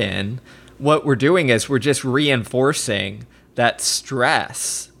happen, what we're doing is we're just reinforcing that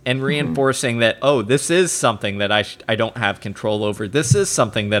stress and reinforcing that, oh, this is something that I don't have control over. This is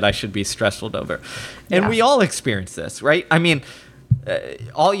something that I should be stressful over. And we all experience this, right? I mean,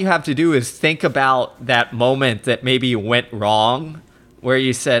 all you have to do is think about that moment that maybe you went wrong, where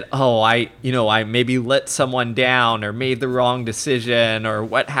you said, oh, I maybe let someone down or made the wrong decision or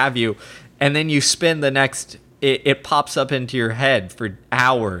what have you. And then you spend the next it pops up into your head for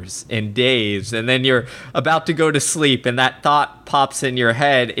hours and days, and then you're about to go to sleep and that thought pops in your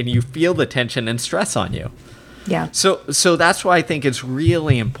head and you feel the tension and stress on you. Yeah. So that's why I think it's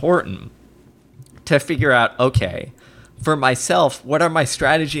really important to figure out, okay, for myself, what are my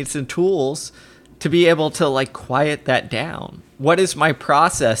strategies and tools to be able to like quiet that down? What is my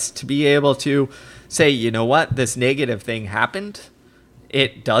process to be able to say, you know what, this negative thing happened.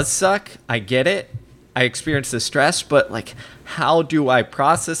 It does suck. I get it. I experience the stress, but like, how do I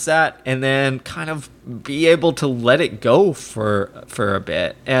process that and then kind of be able to let it go for a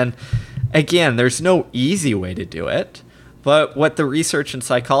bit? And again, there's no easy way to do it, but what the research in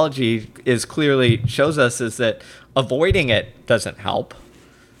psychology is clearly shows us is that avoiding it doesn't help.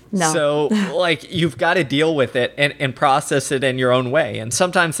 No. So like, you've got to deal with it and process it in your own way. And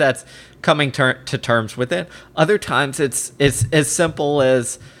sometimes that's coming to terms with it. Other times it's as simple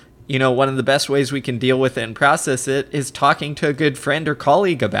as, one of the best ways we can deal with it and process it is talking to a good friend or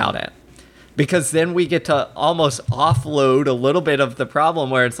colleague about it. Because then we get to almost offload a little bit of the problem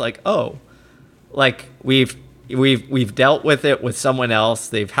where it's like, oh, like we've dealt with it with someone else.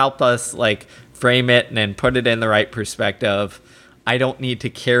 They've helped us like frame it and then put it in the right perspective. I don't need to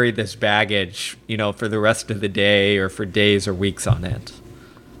carry this baggage, for the rest of the day or for days or weeks on it.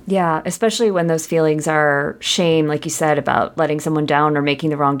 Yeah, especially when those feelings are shame, like you said, about letting someone down or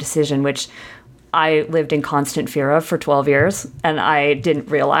making the wrong decision, which I lived in constant fear of for 12 years. And I didn't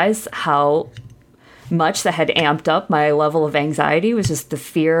realize how much that had amped up my level of anxiety was just the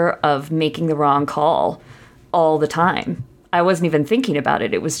fear of making the wrong call all the time. I wasn't even thinking about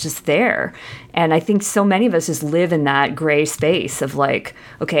it. It was just there. And I think so many of us just live in that gray space of like,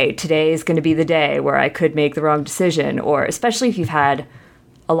 okay, today is going to be the day where I could make the wrong decision. Or especially if you've had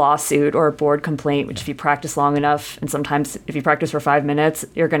a lawsuit or a board complaint, which if you practice long enough, and sometimes if you practice for 5 minutes,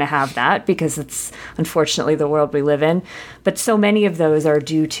 you're going to have that because it's unfortunately the world we live in. But so many of those are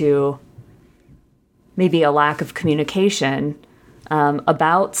due to maybe a lack of communication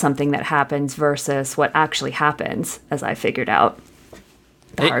about something that happens versus what actually happens, as I figured out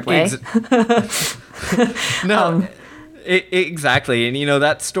the hard way. No, exactly. And,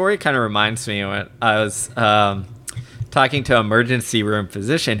 that story kind of reminds me when I was talking to an emergency room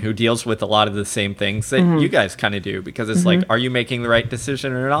physician who deals with a lot of the same things that you guys kind of do, because it's like, are you making the right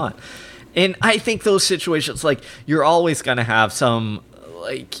decision or not? And I think those situations, like, you're always going to have some,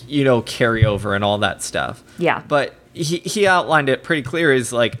 like, carryover and all that stuff. Yeah. But he outlined it pretty clear.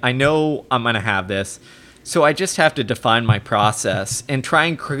 Is like, I know I'm going to have this, so I just have to define my process and try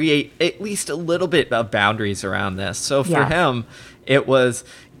and create at least a little bit of boundaries around this. So for him, it was,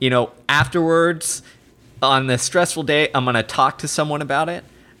 afterwards, on this stressful day, I'm going to talk to someone about it.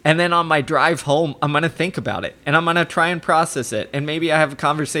 And then on my drive home, I'm going to think about it. And I'm going to try and process it. And maybe I have a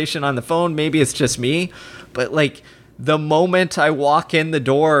conversation on the phone. Maybe it's just me. But like, the moment I walk in the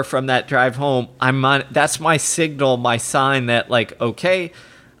door from that drive home, that's my signal, my sign that like, okay,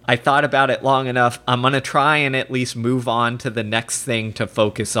 I thought about it long enough. I'm going to try and at least move on to the next thing to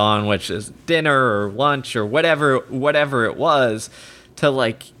focus on, which is dinner or lunch or whatever it was, to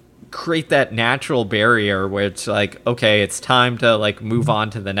like create that natural barrier where it's like, okay, it's time to like move on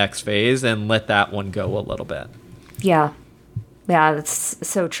to the next phase and let that one go a little bit. Yeah. Yeah, that's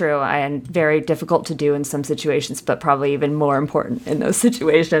so true, and very difficult to do in some situations, but probably even more important in those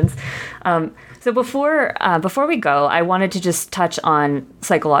situations. So before we go, I wanted to just touch on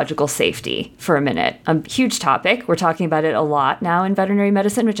psychological safety for a minute. A huge topic. We're talking about it a lot now in veterinary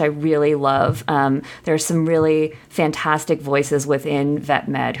medicine, which I really love. There's some really fantastic voices within vet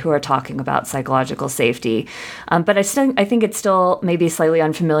med who are talking about psychological safety. But I think it's still maybe a slightly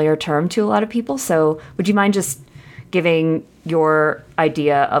unfamiliar term to a lot of people. So would you mind just giving your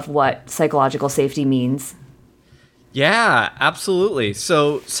idea of what psychological safety means? Yeah, absolutely.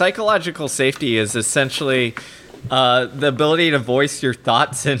 So psychological safety is essentially the ability to voice your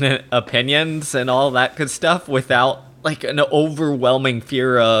thoughts and opinions and all that good stuff without like an overwhelming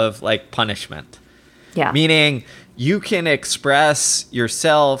fear of like punishment. Yeah. Meaning you can express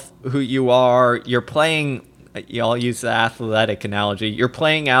yourself, who you are. You're playing, I'll use the athletic analogy. You're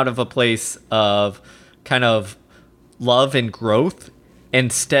playing out of a place of kind of love and growth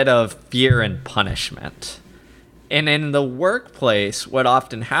instead of fear and punishment. And in the workplace, what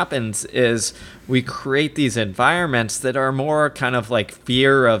often happens is we create these environments that are more kind of like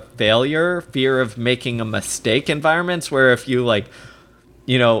fear of failure, fear of making a mistake environments, where if you like,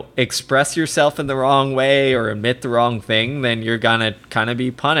 express yourself in the wrong way or admit the wrong thing, then you're gonna kind of be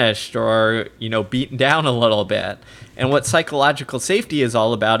punished or, beaten down a little bit. And what psychological safety is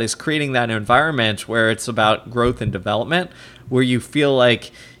all about is creating that environment where it's about growth and development, where you feel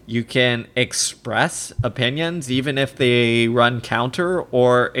like you can express opinions, even if they run counter,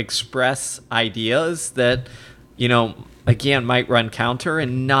 or express ideas that, again, might run counter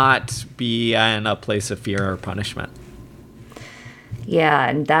and not be in a place of fear or punishment. Yeah,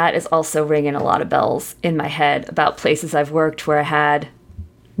 and that is also ringing a lot of bells in my head about places I've worked where I had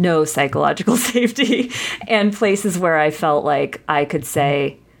no psychological safety, and places where I felt like I could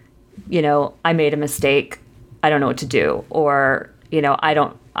say, I made a mistake, I don't know what to do, or,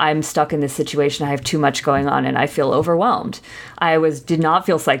 I'm stuck in this situation, I have too much going on and I feel overwhelmed. I did not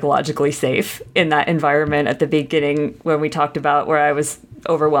feel psychologically safe in that environment at the beginning when we talked about where I was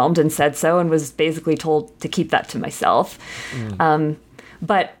overwhelmed and said so, and was basically told to keep that to myself.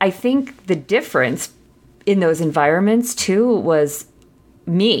 But I think the difference in those environments too was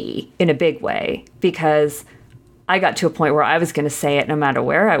me in a big way, because I got to a point where I was going to say it no matter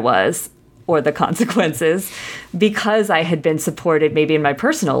where I was or the consequences, because I had been supported maybe in my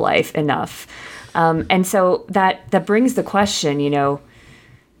personal life enough. And so that brings the question,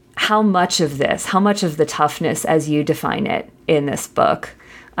 how much of the toughness as you define it in this book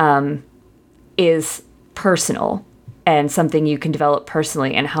is personal and something you can develop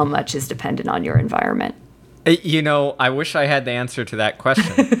personally, and how much is dependent on your environment? I wish I had the answer to that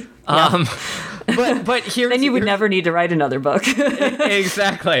question. But here's... Then you would never need to write another book.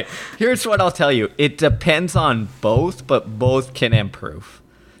 Exactly. Here's what I'll tell you. It depends on both, but both can improve.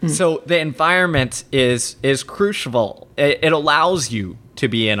 So the environment is crucial. It allows you to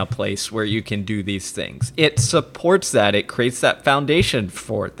be in a place where you can do these things. It supports that. It creates that foundation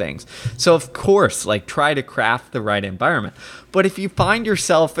for things. So of course, try to craft the right environment. But if you find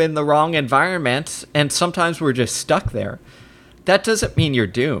yourself in the wrong environment, and sometimes we're just stuck there, that doesn't mean you're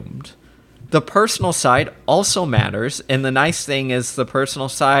doomed. The personal side also matters. And the nice thing is the personal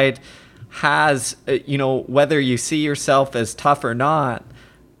side has, whether you see yourself as tough or not,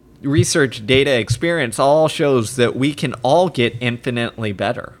 research, data, experience all shows that we can all get infinitely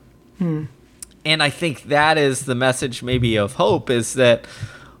better. And I think that is the message maybe of hope, is that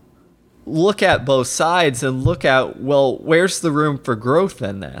look at both sides and look at, well, where's the room for growth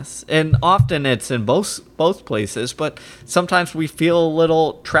in this? And often it's in both places, but sometimes we feel a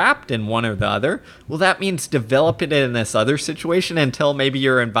little trapped in one or the other. Well, that means develop it in this other situation until maybe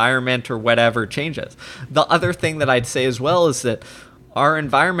your environment or whatever changes. The other thing that I'd say as well is that our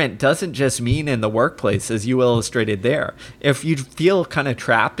environment doesn't just mean in the workplace, as you illustrated there. If you feel kind of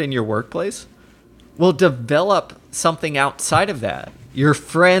trapped in your workplace, well, develop something outside of that. Your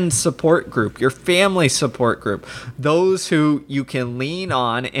friend support group, your family support group, those who you can lean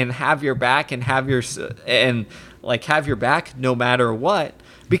on and have your back and have your back no matter what,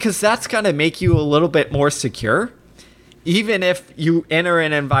 because that's going to make you a little bit more secure. Even if you enter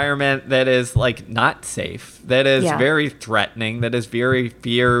an environment that is not safe, that is very threatening, that is very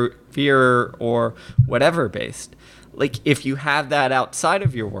fear or whatever based, if you have that outside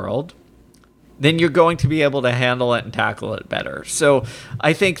of your world, then you're going to be able to handle it and tackle it better. So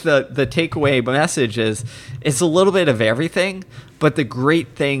I think the takeaway message is it's a little bit of everything, but the great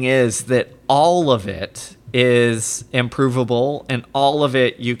thing is that all of it is improvable, and all of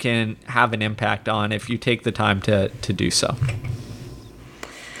it you can have an impact on if you take the time to do so.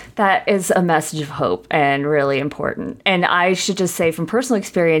 That is a message of hope and really important. And I should just say from personal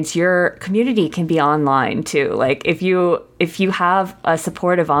experience, your community can be online too. Like if you have a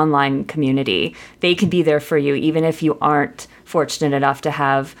supportive online community, they can be there for you, even if you aren't fortunate enough to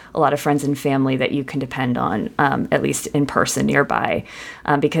have a lot of friends and family that you can depend on, at least in person nearby.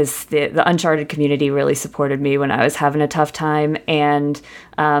 Because the Uncharted community really supported me when I was having a tough time. And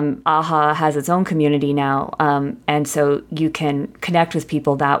AHA has its own community now. And so you can connect with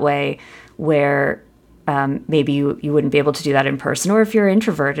people that way where maybe you wouldn't be able to do that in person. Or if you're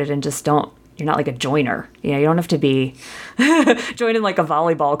introverted and just you're not like a joiner. You don't have to be joining like a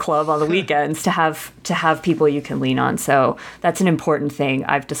volleyball club on the weekends to have people you can lean on. So that's an important thing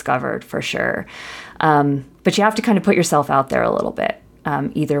I've discovered for sure. But you have to kind of put yourself out there a little bit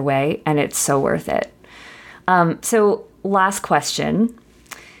either way, and it's so worth it. So last question.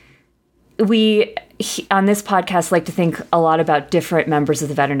 We, on this podcast, like to think a lot about different members of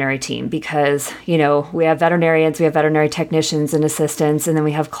the veterinary team because, we have veterinarians, we have veterinary technicians and assistants, and then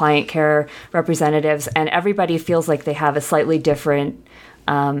we have client care representatives, and everybody feels like they have a slightly different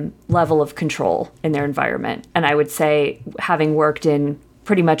level of control in their environment. And I would say, having worked in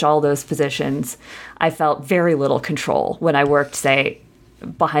pretty much all those positions, I felt very little control when I worked, say,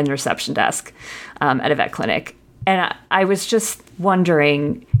 behind the reception desk at a vet clinic. And I was just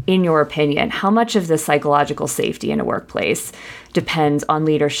wondering, in your opinion, how much of the psychological safety in a workplace depends on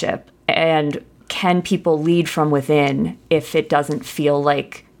leadership? And can people lead from within if it doesn't feel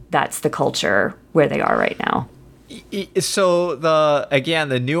like that's the culture where they are right now? So the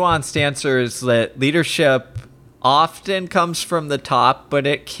nuanced answer is that leadership often comes from the top, but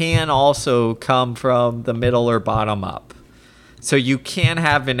it can also come from the middle or bottom up. So you can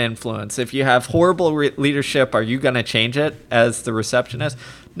have an influence. If you have horrible leadership, are you going to change it as the receptionist?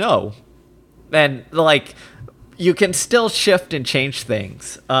 No. And you can still shift and change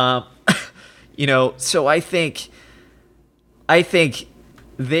things. So I think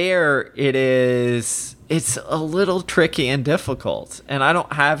there it is. It's a little tricky and difficult, and I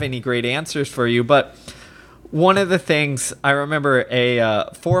don't have any great answers for you, but one of the things I remember,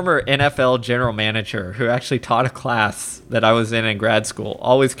 a former NFL general manager who actually taught a class that I was in grad school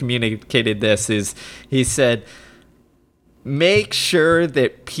always communicated this, is he said, make sure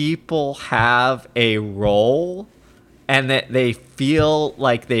that people have a role and that they feel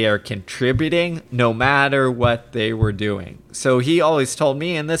like they are contributing no matter what they were doing. So he always told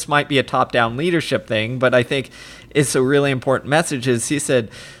me, and this might be a top-down leadership thing, but I think it's a really important message, is he said,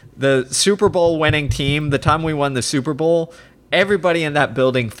 the Super Bowl winning team, the time we won the Super Bowl, everybody in that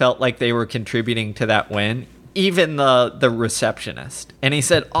building felt like they were contributing to that win, even the receptionist. And he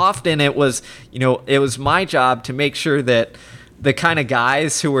said often it was my job to make sure that the kind of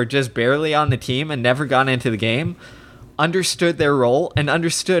guys who were just barely on the team and never gone into the game understood their role and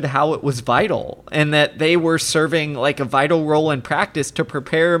understood how it was vital, and that they were serving like a vital role in practice to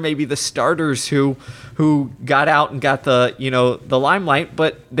prepare maybe the starters who got out and got the limelight,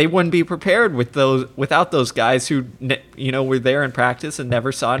 but they wouldn't be prepared without those guys who were there in practice and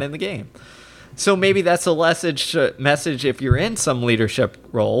never saw it in the game. So maybe that's a message if you're in some leadership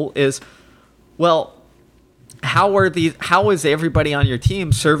role is, well, how is everybody on your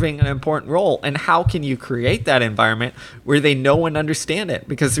team serving an important role, and how can you create that environment where they know and understand it?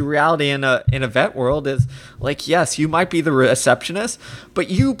 Because the reality in a vet world is, like, yes, you might be the receptionist,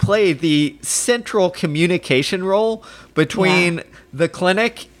 but you play the central communication role between the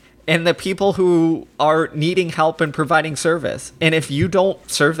clinic and the people who are needing help and providing service. And if you don't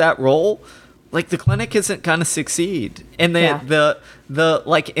serve that role, like, the clinic isn't going to succeed. And the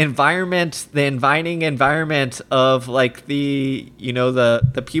environment, the inviting environment of like the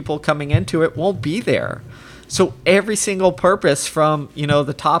people coming into it won't be there. So every single purpose from,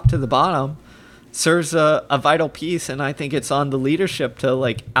 the top to the bottom serves a vital piece. And I think it's on the leadership to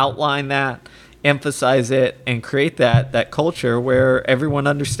like outline that, emphasize it, and create that culture where everyone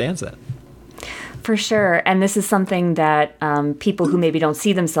understands it. For sure. And this is something that people who maybe don't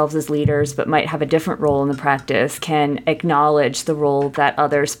see themselves as leaders but might have a different role in the practice can acknowledge the role that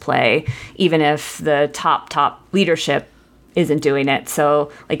others play, even if the top leadership isn't doing it.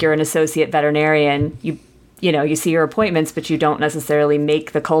 So like, you're an associate veterinarian, you see your appointments, but you don't necessarily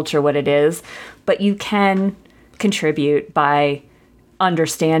make the culture what it is. But you can contribute by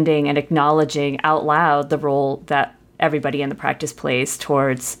understanding and acknowledging out loud the role that everybody in the practice plays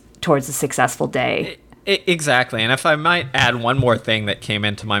towards a successful day. Exactly. And if I might add one more thing that came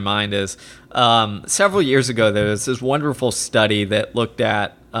into my mind is several years ago, there was this wonderful study that looked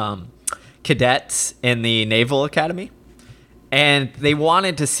at cadets in the Naval Academy. And they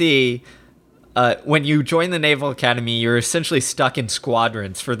wanted to see, when you join the Naval Academy, you're essentially stuck in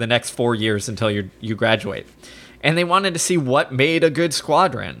squadrons for the next 4 years until you graduate. And they wanted to see what made a good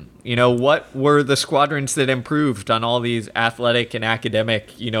squadron. What were the squadrons that improved on all these athletic and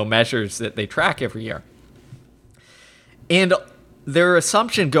academic, measures that they track every year. And their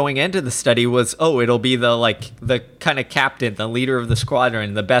assumption going into the study was, it'll be the kind of captain, the leader of the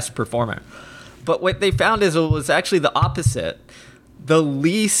squadron, the best performer. But what they found is it was actually the opposite. The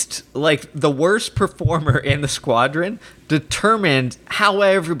worst performer in the squadron determined how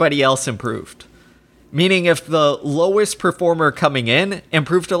everybody else improved. Meaning if the lowest performer coming in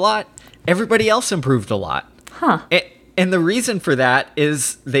improved a lot, everybody else improved a lot. Huh. And the reason for that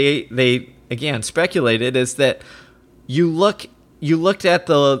is they again speculated is that you looked at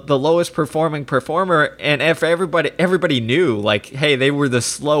the lowest performing performer, and if everybody knew, hey, they were the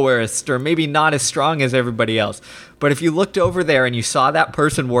slowest or maybe not as strong as everybody else. But if you looked over there and you saw that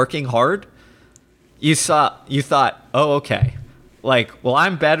person working hard, you thought, oh, okay.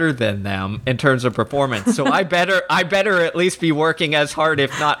 I'm better than them in terms of performance. So I better at least be working as hard,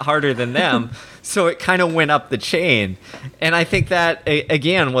 if not harder than them. So it kind of went up the chain. And I think that,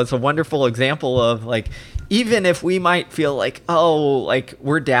 again, was a wonderful example of, even if we might feel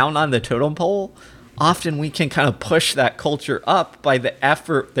we're down on the totem pole, often we can kind of push that culture up by the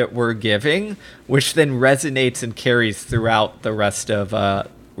effort that we're giving, which then resonates and carries throughout the rest of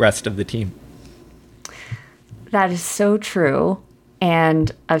the team. That is so true.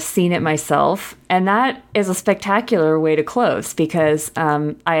 And I've seen it myself. And that is a spectacular way to close, because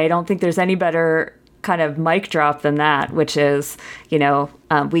I don't think there's any better kind of mic drop than that, which is,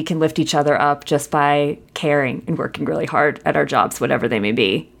 we can lift each other up just by caring and working really hard at our jobs, whatever they may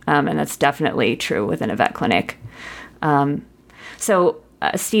be. And that's definitely true within a vet clinic. So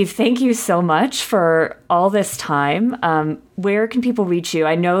Steve, thank you so much for all this time. Where can people reach you?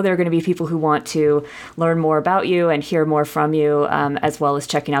 I know there are going to be people who want to learn more about you and hear more from you, as well as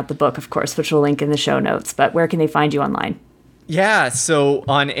checking out the book, of course, which we'll link in the show notes. But where can they find you online? Yeah, so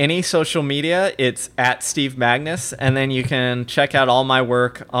on any social media, it's at Steve Magness, and then you can check out all my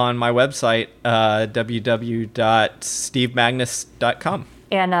work on my website, www.stevemagness.com.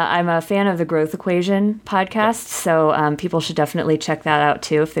 And I'm a fan of the Growth Equation podcast, so people should definitely check that out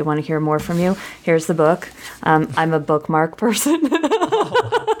too if they want to hear more from you. Here's the book. I'm a bookmark person.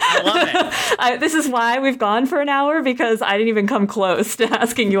 I love it. This is why we've gone for an hour, because I didn't even come close to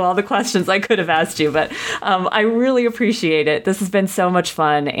asking you all the questions I could have asked you. But I really appreciate it. This has been so much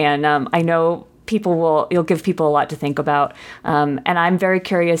fun, and I know you'll give people a lot to think about. And I'm very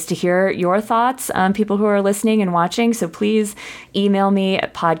curious to hear your thoughts, people who are listening and watching. So please email me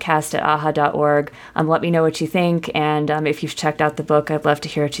at podcast@aha.org. Let me know what you think. And if you've checked out the book, I'd love to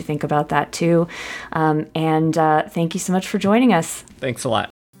hear what you think about that too. And thank you so much for joining us. Thanks a lot.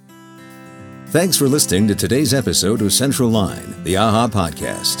 Thanks for listening to today's episode of Central Line, the AHA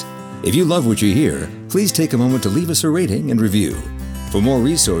podcast. If you love what you hear, please take a moment to leave us a rating and review. For more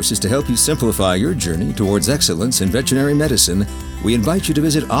resources to help you simplify your journey towards excellence in veterinary medicine, we invite you to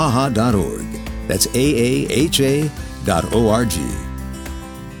visit aha.org. That's AAHA.org.